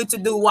continue to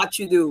do what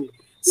you do.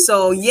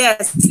 So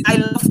yes, I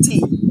love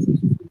tea.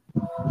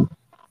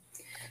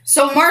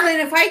 So Marlyn,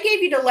 if I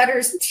gave you the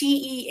letters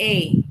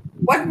TEA,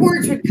 what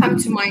words would come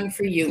to mind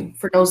for you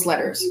for those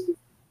letters?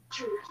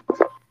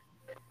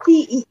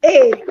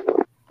 TEA.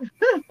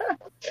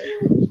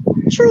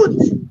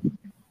 Truth.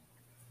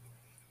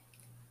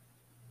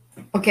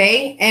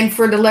 Okay, and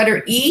for the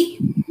letter E?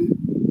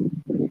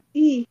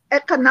 E,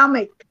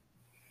 economic.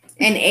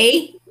 And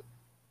A?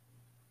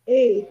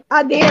 A,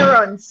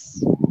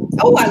 adherence.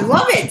 Oh, I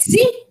love it.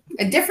 See,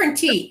 a different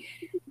T.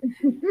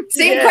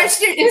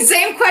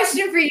 Same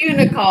question for you,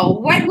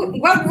 Nicole.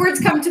 What words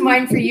come to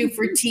mind for you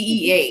for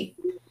TEA?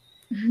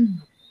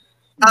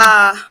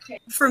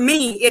 For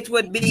me, it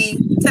would be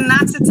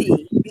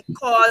tenacity,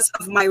 because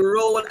of my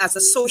role as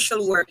a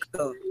social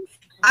worker.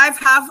 I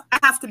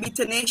have to be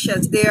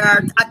tenacious. There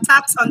are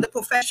attacks on the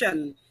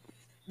profession.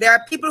 There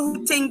are people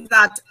who think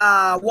that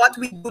what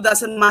we do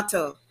doesn't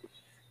matter.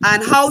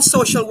 And how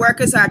social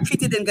workers are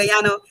treated in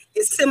Guyana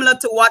is similar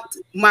to what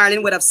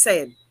Marlyn would have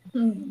said.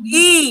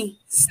 E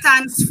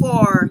stands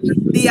for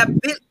the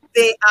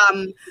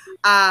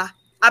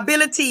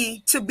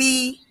ability to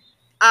be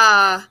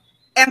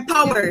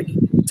empowered,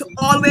 to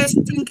always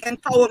think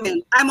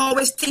empowerment. I'm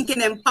always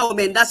thinking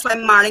empowerment. That's why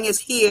Marlyn is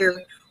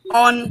here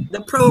on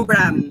the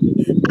program.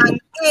 And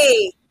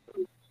A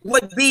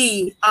would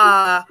be,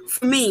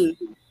 for me,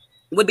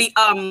 would be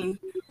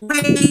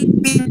really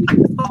being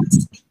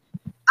advocacy.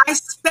 I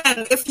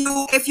spend, if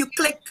you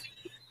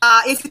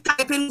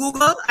type in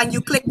Google and you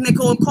click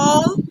Nicole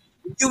Cole,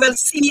 you will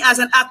see me as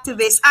an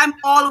activist. I'm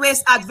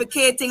always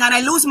advocating, and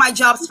I lose my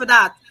jobs for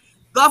that.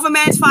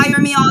 Governments fire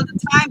me all the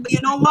time, but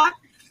you know what?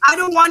 I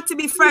don't want to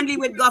be friendly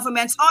with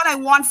governments. All I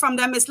want from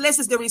them is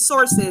the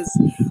resources.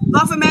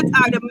 Governments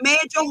are the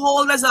major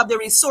holders of the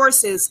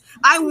resources.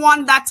 I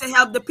want that to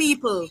help the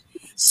people.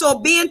 So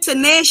being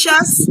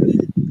tenacious,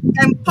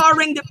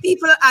 empowering the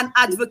people, and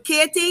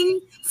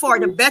advocating for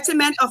the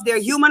betterment of their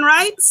human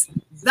rights,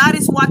 that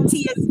is what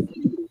tea is.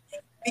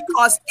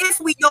 Because if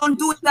we don't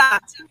do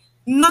that,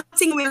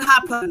 nothing will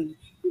happen.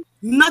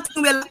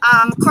 Nothing will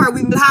occur.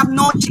 We will have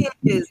no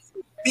changes,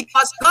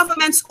 because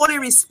governments only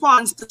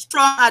respond to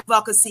strong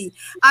advocacy.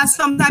 And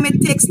sometimes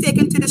it takes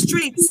taking to the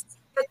streets.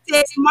 It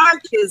takes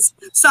marches.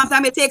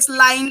 Sometimes it takes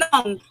lying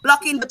down,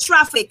 blocking the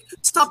traffic,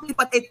 stopping.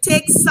 But it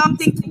takes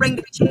something to bring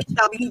the change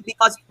that we need.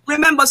 Because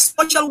remember,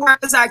 social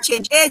workers are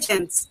change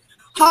agents.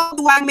 How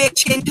do I make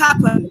change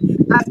happen?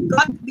 I've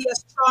got to be a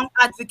strong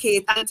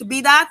advocate. And to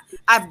be that,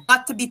 I've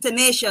got to be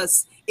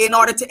tenacious in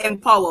order to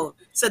empower.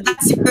 So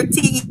that's your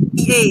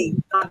TEA.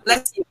 God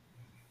bless you.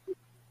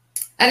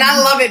 And I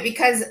love it,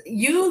 because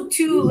you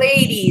two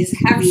ladies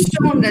have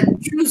shown the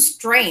true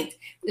strength,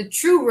 the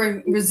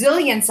true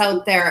resilience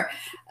out there.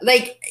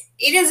 Like,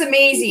 it is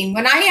amazing.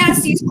 When I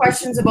ask these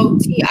questions about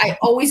tea, I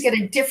always get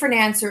a different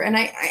answer. And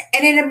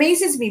it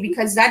amazes me,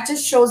 because that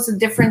just shows the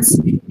difference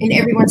in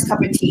everyone's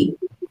cup of tea.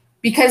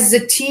 Because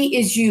the tea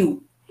is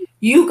you.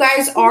 You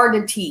guys are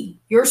the tea.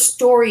 Your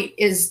story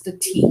is the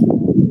tea.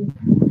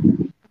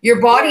 Your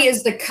body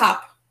is the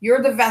cup.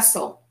 You're the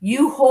vessel.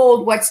 You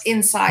hold what's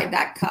inside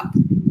that cup.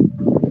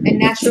 And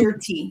that's your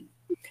tea.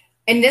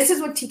 And this is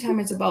what Tea Time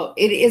is about.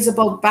 It is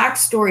about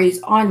backstories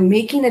on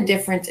making a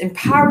difference,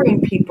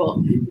 empowering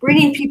people,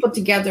 bringing people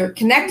together,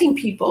 connecting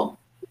people.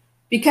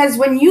 Because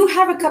when you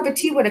have a cup of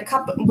tea with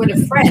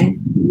a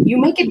friend, you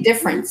make a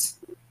difference.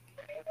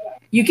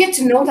 You get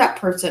to know that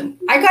person.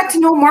 I got to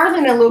know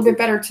Marlyn a little bit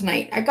better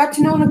tonight. I got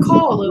to know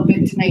Nicole a little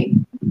bit tonight.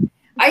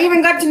 I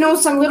even got to know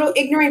some little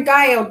ignorant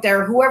guy out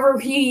there, whoever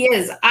he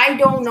is. I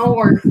don't know,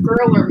 or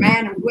girl or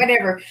man or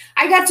whatever.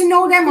 I got to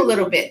know them a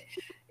little bit.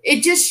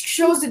 It just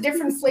shows the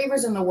different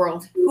flavors in the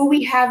world, who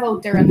we have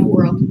out there in the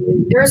world.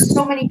 There are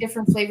so many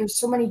different flavors,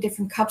 so many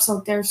different cups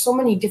out there, so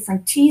many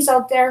different teas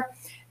out there.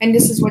 And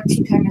this is what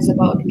Tea Time is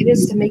about. It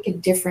is to make a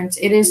difference.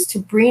 It is to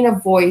bring a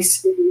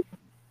voice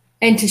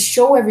and to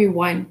show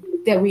everyone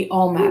that we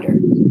all matter.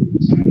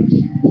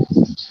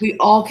 We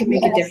all can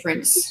make a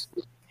difference.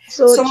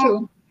 So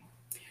true.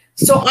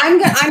 So I'm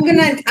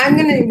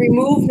gonna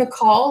remove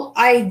Nicole.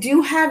 I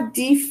do have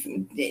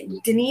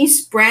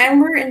Denise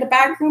Brandmer in the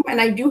back room, and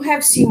I do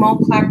have Simone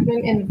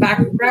Clackman in the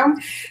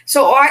background.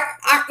 So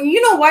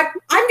you know what?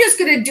 I'm just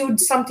gonna do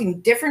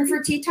something different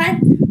for Tea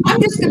Time.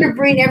 I'm just gonna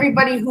bring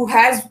everybody who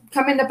has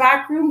come in the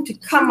back room to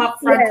come up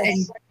front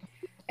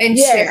and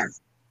share.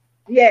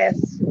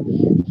 Yes.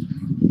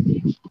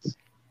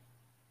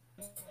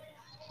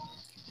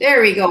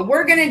 There we go.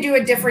 We're gonna do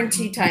a different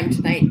Tea Time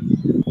tonight.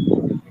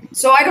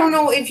 So I don't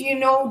know if you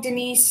know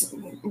Denise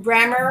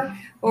Brammer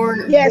or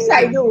yes,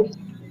 I do.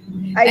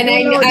 I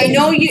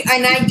know you,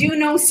 and I do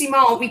know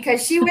Simone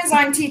because she was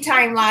on Tea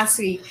Time last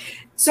week.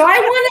 So I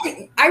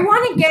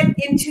want to get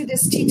into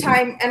this Tea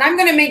Time, and I'm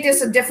going to make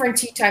this a different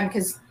Tea Time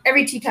because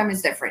every Tea Time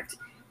is different.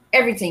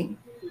 Everything,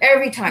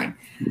 every time.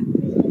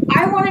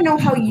 I want to know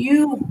how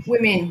you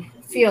women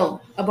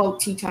feel about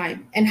Tea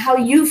Time and how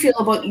you feel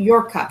about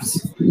your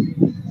cups.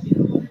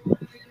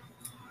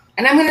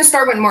 And I'm going to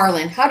start with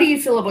Marlyn. How do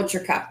you feel about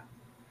your cup?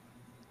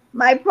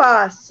 My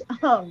past.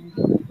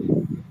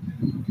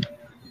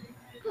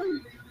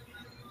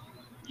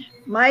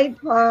 My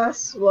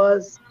past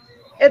was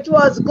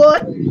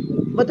good,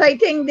 but I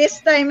think this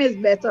time is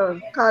better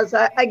because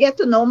I get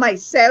to know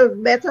myself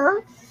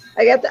better.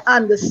 I get to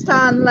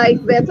understand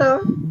life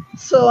better.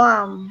 So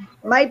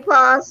my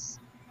past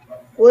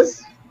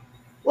was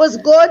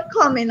good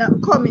coming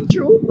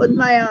through. But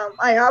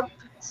I have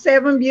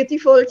 7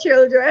 beautiful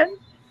children.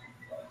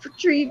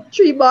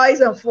 Three boys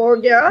and 4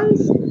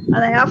 girls, and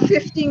I have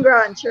 15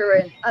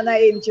 grandchildren, and I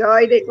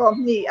enjoy the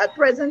company. At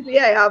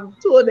presently, I have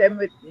 2 of them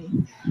with me,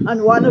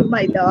 and one of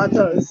my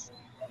daughters,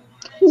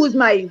 who's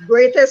my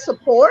greatest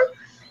support.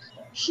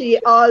 She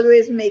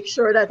always makes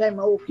sure that I'm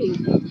okay.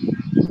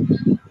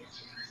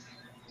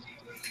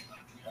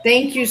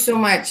 Thank you so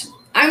much.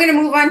 I'm going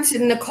to move on to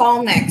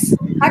Nicole next.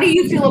 How do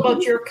you feel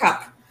about your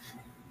cup?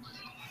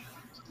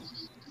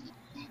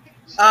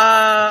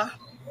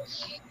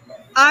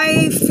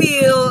 I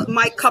feel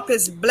my cup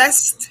is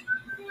blessed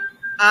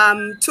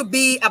to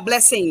be a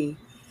blessing.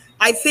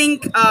 I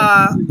think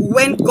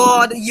when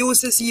God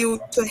uses you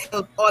to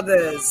help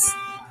others,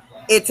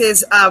 it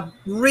is a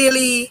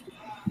really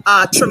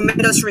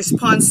tremendous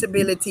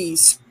responsibility.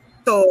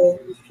 So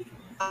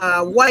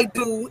what I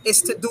do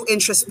is to do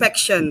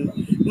introspection.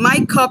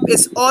 My cup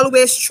is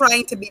always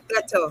trying to be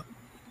better,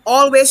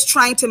 always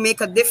trying to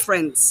make a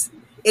difference.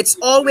 It's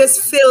always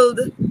filled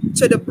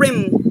to the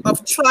brim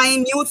of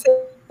trying new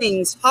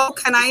things. How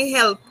can I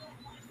help?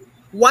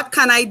 What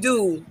can I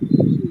do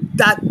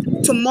that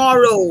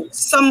tomorrow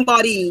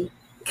somebody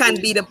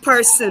can be the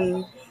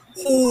person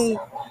who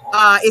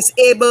is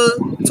able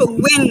to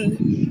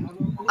win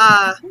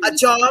a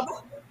job,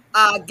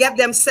 get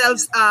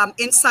themselves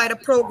inside a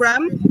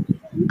program?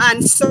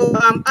 And so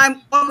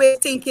I'm always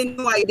thinking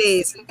new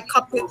ideas. My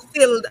cup is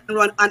filled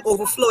and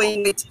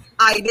overflowing with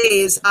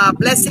ideas,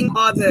 blessing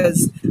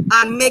others,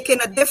 and making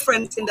a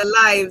difference in the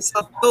lives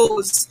of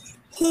those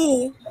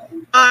who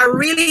are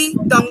really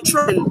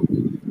downtrodden.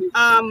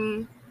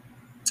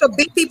 To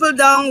beat people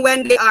down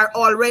when they are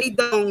already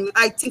down,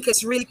 I think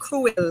it's really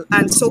cruel.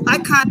 And so I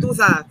can't do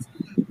that.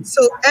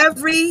 So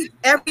every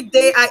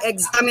day I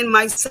examine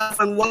myself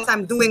and what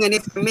I'm doing and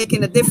if I'm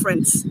making a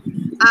difference.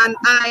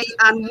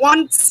 And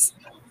once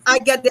I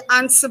get the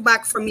answer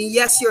back from me,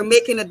 yes, you're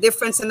making a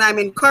difference and I'm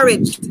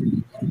encouraged,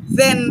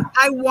 then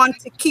I want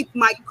to keep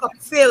my cup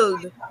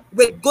filled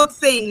with good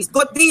things,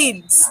 good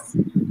deeds,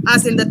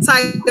 as in the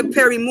Tyler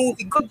Perry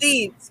movie, good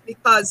deeds,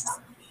 because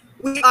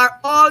we are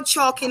all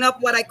chalking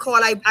up what I call,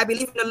 I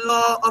believe in the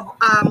law of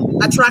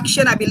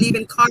attraction. I believe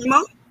in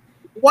karma.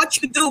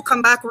 What you do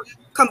come back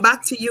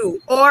to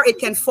you, or it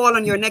can fall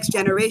on your next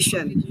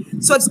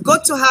generation. So it's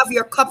good to have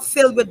your cup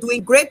filled with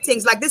doing great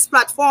things like this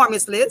platform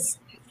is, Liz.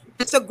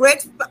 It's a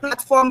great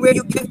platform where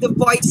you give the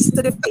voice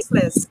to the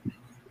faceless.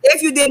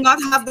 If you did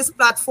not have this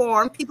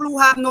platform, people who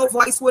have no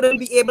voice wouldn't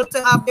be able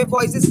to have their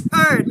voices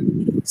heard.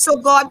 So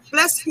God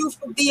bless you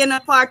for being a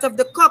part of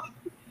the cup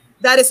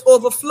that is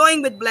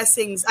overflowing with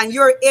blessings, and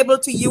you're able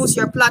to use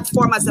your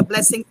platform as a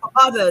blessing for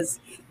others.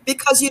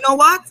 Because you know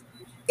what?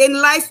 In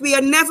life, we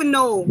never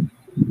know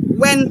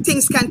when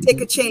things can take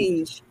a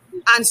change.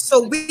 And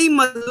so we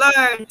must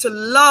learn to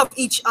love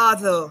each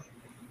other.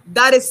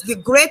 That is the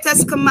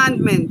greatest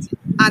commandment.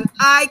 And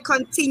I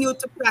continue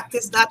to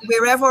practice that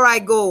wherever I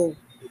go.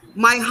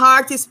 My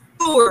heart is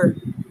pure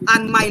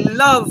and my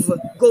love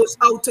goes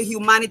out to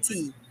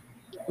humanity,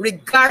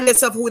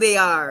 regardless of who they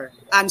are.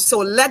 And so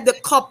let the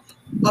cup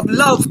of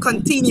love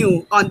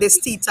continue on this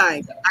tea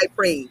time. I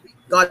pray.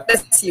 God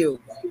bless you.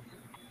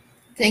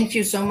 Thank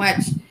you so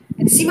much.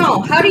 And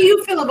Simone, how do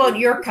you feel about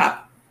your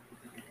cup?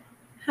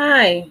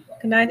 Hi,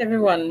 good night,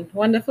 everyone.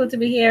 Wonderful to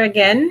be here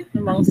again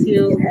amongst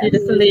you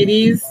beautiful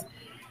ladies.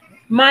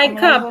 My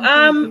cup,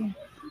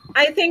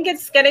 I think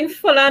it's getting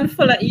fuller and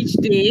fuller each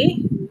day.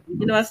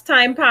 You know, as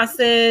time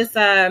passes,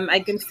 I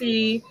can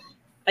see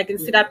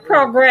that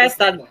progress,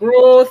 that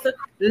growth,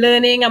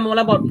 learning. I'm all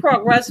about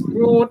progress,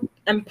 growth,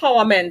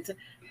 empowerment.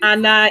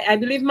 And I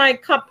believe my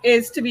cup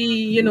is to be,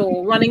 you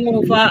know, running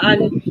over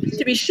and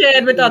to be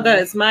shared with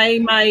others.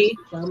 My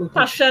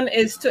passion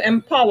is to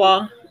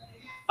empower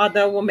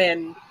other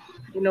women,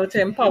 you know,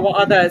 to empower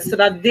others so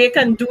that they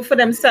can do for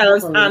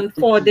themselves and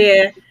for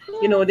their,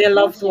 you know, their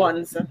loved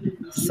ones.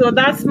 So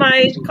that's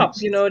my cup,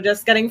 you know,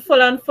 just getting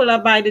fuller and fuller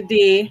by the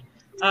day,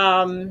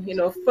 you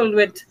know, filled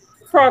with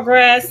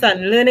progress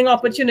and learning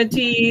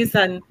opportunities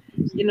and,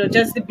 you know,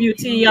 just the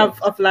beauty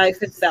of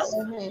life itself.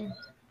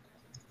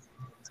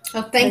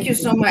 Well, thank you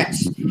so much.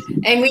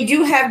 And we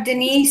do have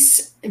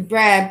Denise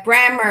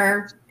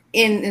Brammer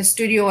in the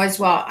studio as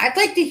well. I'd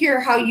like to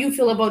hear how you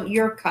feel about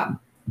your cup.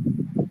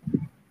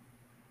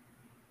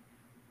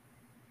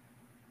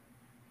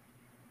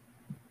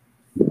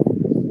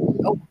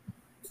 Oh.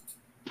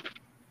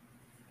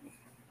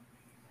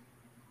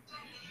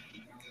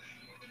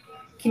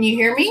 Can you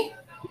hear me?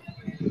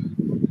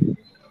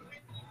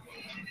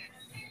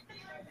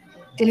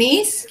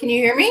 Denise, can you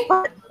hear me?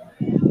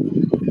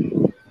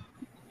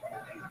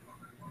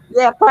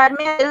 Yeah, pardon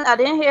me, I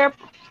didn't hear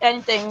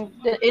anything.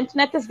 The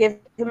internet is giving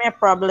me a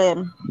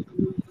problem.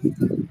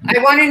 I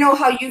want to know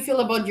how you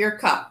feel about your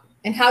cup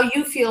and how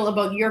you feel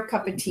about your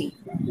cup of tea.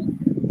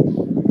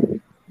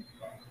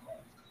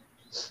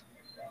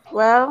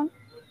 Well,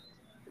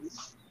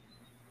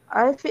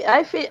 I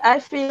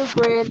feel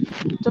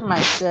great to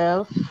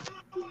myself.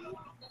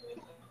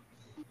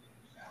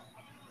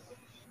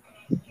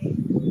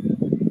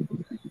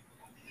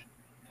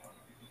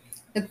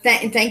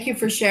 Thank you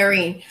for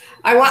sharing.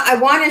 I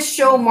want to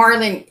show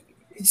Marlyn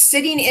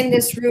sitting in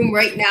this room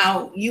right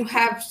now. You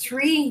have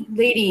 3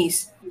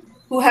 ladies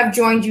who have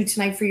joined you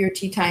tonight for your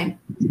tea time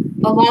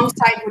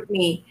alongside with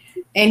me.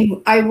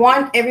 And I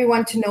want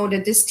everyone to know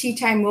that this tea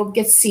time will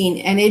get seen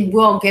and it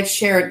will get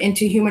shared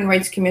into human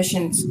rights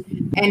commissions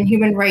and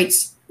human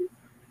rights,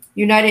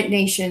 United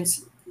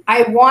Nations.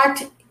 I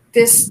want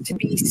this to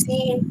be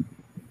seen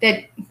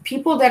that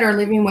people that are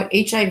living with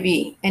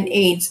HIV and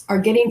AIDS are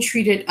getting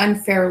treated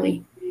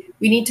unfairly.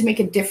 We need to make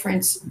a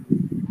difference.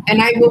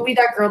 And I will be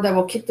that girl that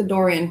will kick the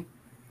door in.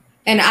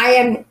 And I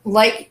am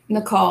like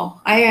Nicole.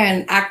 I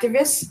am an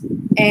activist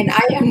and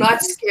I am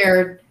not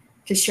scared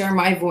to share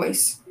my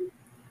voice.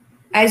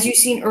 As you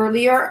seen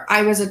earlier,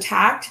 I was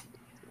attacked.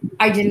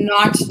 I did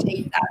not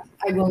take that.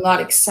 I will not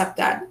accept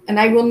that. And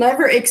I will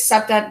never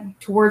accept that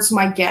towards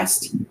my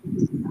guest.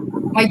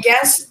 My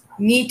guests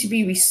need to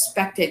be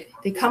respected.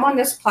 They come on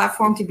this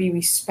platform to be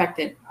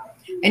respected.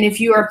 And if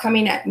you are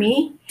coming at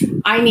me,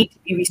 I need to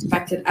be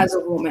respected as a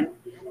woman.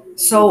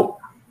 So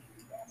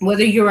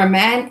whether you're a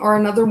man or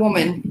another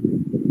woman,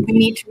 we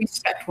need to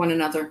respect one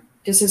another.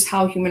 This is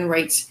how human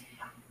rights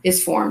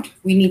is formed.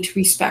 We need to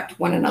respect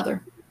one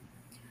another.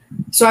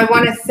 So I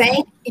want to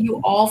thank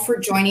you all for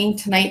joining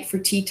tonight for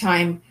tea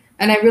time.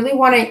 And I really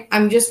want to,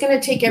 I'm just going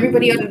to take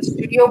everybody out of the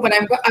studio, but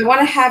I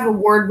want to have a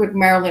word with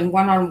Marlyn,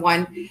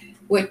 one-on-one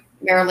with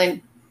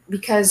Marlyn,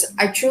 because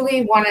I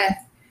truly want to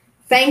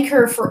thank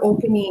her for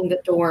opening the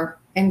door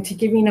and to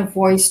giving a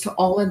voice to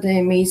all of the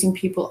amazing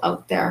people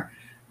out there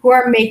who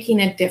are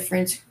making a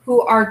difference,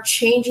 who are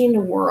changing the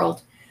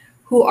world,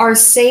 who are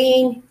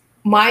saying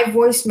my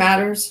voice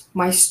matters,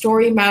 my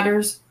story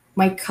matters,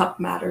 my cup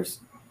matters,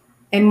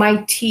 and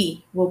my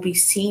tea will be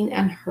seen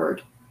and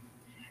heard.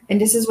 And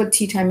this is what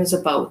tea time is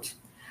about.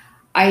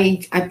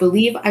 I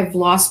believe I've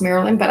lost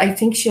Marlyn, but I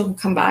think she'll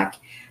come back.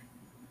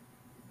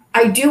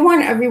 I do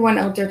want everyone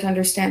out there to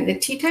understand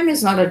that tea time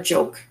is not a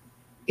joke.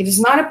 It is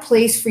not a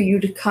place for you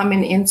to come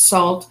and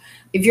insult.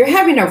 If you're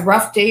having a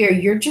rough day or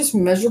you're just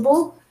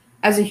miserable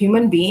as a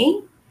human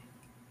being,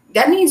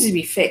 that needs to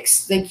be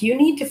fixed. Like, you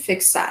need to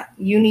fix that.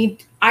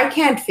 I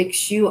can't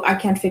fix you. I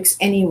can't fix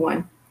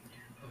anyone.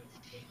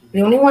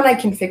 The only one I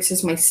can fix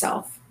is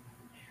myself.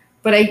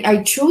 But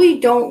I truly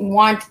don't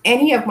want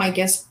any of my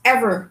guests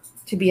ever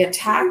to be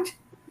attacked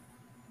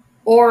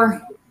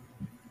or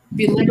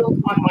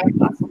belittled on my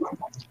platform.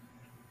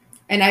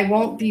 And I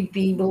won't be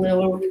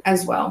belittled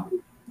as well.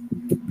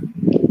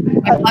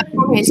 My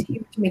platform is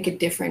here to make a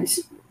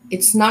difference.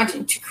 It's not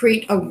to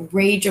create a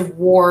rage of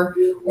war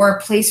or a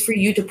place for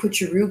you to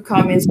put your rude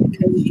comments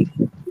because you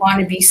want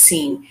to be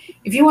seen.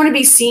 If you want to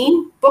be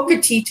seen, book a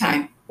tea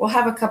time. We'll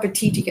have a cup of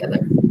tea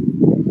together.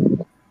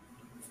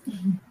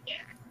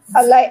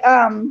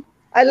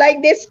 I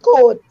like this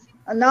quote.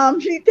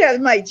 And she tells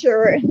my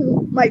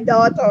children, my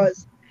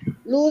daughters,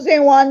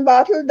 losing one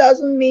battle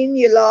doesn't mean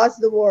you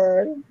lost the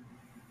world.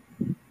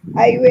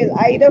 I will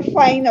either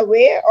find a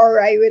way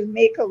or I will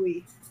make a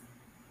way.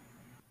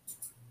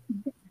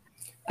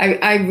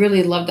 I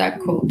really love that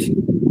quote.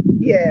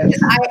 Yes.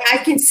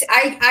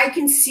 I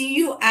can see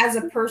you as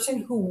a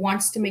person who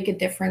wants to make a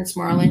difference,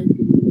 Marlyn.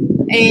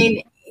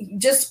 And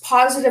just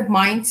positive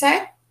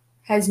mindset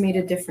has made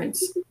a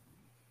difference.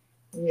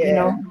 Yeah. You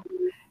know,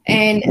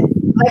 and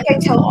like I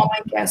tell all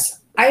my guests,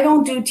 I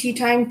don't do tea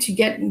time to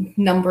get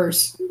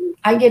numbers.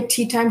 I get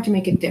tea time to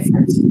make a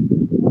difference.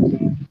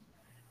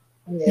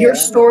 Yeah. Your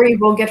story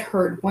will get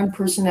heard one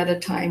person at a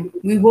time.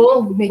 We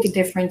will make a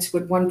difference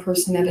with one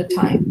person at a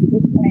time.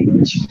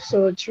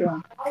 So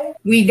true.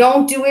 We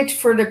don't do it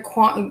for the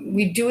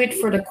we do it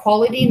for the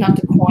quality, not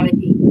the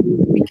quantity.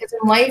 Because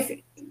in life,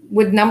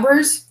 with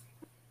numbers,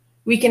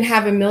 we can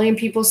have 1 million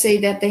people say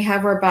that they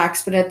have our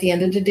backs, but at the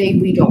end of the day,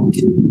 we don't.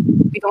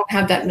 We don't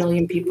have that 1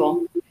 million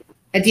people.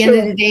 At the end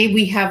of the day,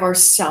 we have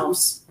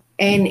ourselves.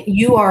 And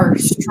you are a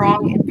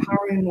strong,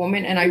 empowering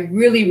woman. And I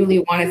really, really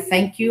want to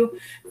thank you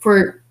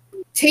for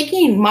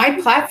taking my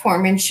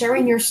platform and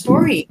sharing your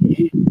story,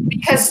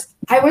 because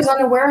I was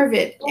unaware of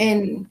it.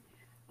 And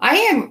I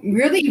am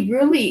really,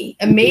 really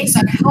amazed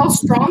on how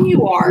strong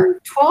you are.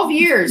 12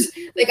 years.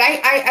 Like,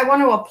 I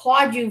want to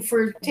applaud you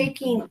for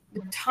taking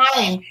the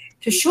time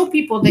to show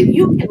people that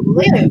you can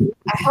live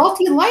a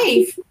healthy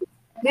life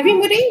living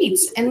with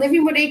AIDS and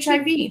living with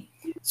HIV.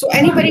 So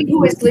anybody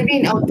who is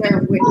living out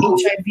there with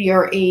HIV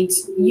or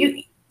AIDS,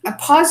 a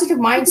positive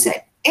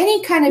mindset,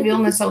 any kind of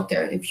illness out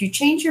there, if you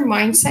change your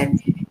mindset,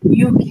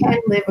 you can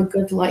live a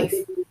good life.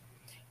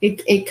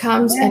 It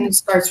comes and it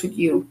starts with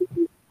you.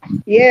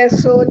 Yeah,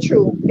 so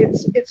true.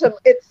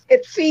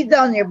 It feeds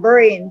on your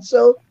brain.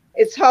 So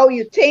it's how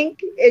you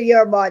think and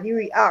your body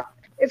react.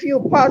 If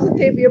you're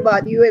positive, your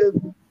body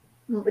will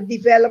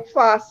develop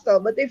faster.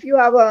 But if you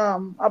have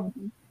a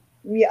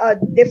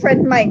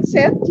different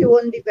mindset, you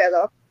won't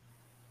develop.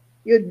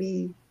 You'd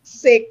be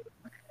sick.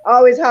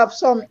 Always have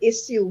some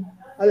issue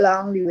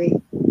along the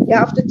way. You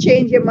have to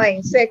change your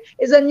mindset.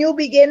 It's a new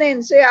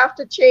beginning, so you have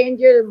to change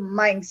your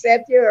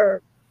mindset,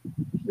 your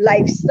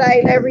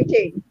lifestyle,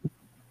 everything.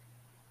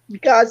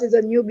 Because it's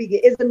a new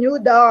it's a new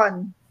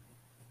dawn.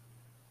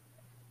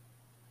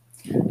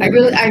 I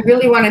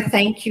really want to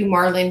thank you,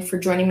 Marlyn, for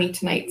joining me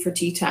tonight for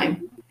Tea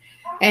Time.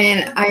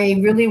 And I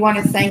really want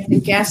to thank the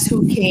guests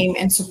who came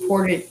and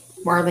supported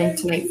Marlyn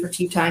tonight for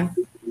Tea Time.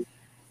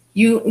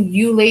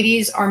 You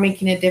ladies are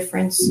making a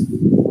difference.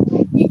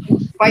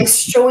 By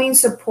showing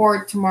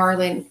support to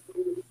Marlyn,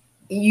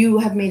 you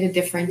have made a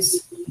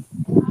difference.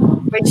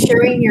 By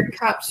sharing your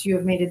cups, you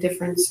have made a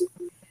difference.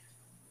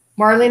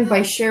 Marlyn,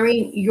 by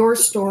sharing your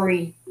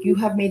story, you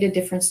have made a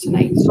difference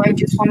tonight. So I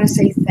just want to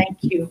say thank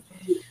you.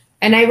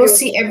 And I will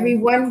see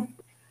everyone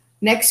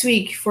next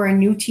week for a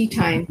new Tea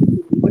Time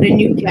with a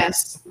new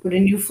guest, with a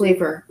new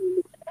flavor.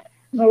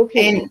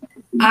 Okay. And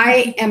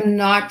I am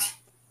not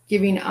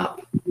giving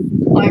up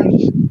on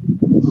you.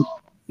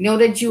 Know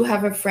that you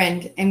have a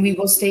friend, and we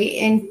will stay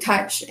in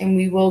touch, and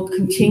we will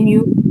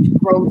continue to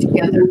grow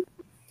together.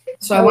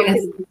 So I want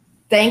to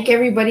thank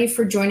everybody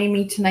for joining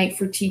me tonight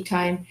for Tea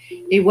Time.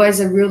 It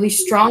was a really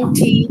strong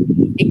tea.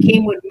 It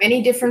came with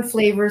many different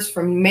flavors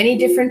from many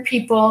different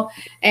people,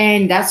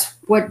 and that's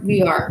what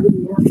we are.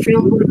 We're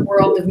filled with a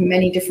world of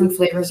many different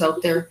flavors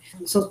out there.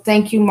 So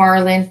thank you,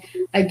 Marlyn,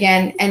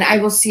 again, and I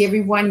will see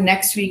everyone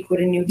next week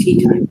with a new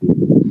Tea Time.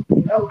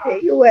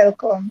 Okay, you're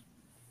welcome.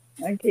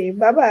 Okay,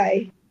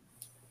 bye-bye.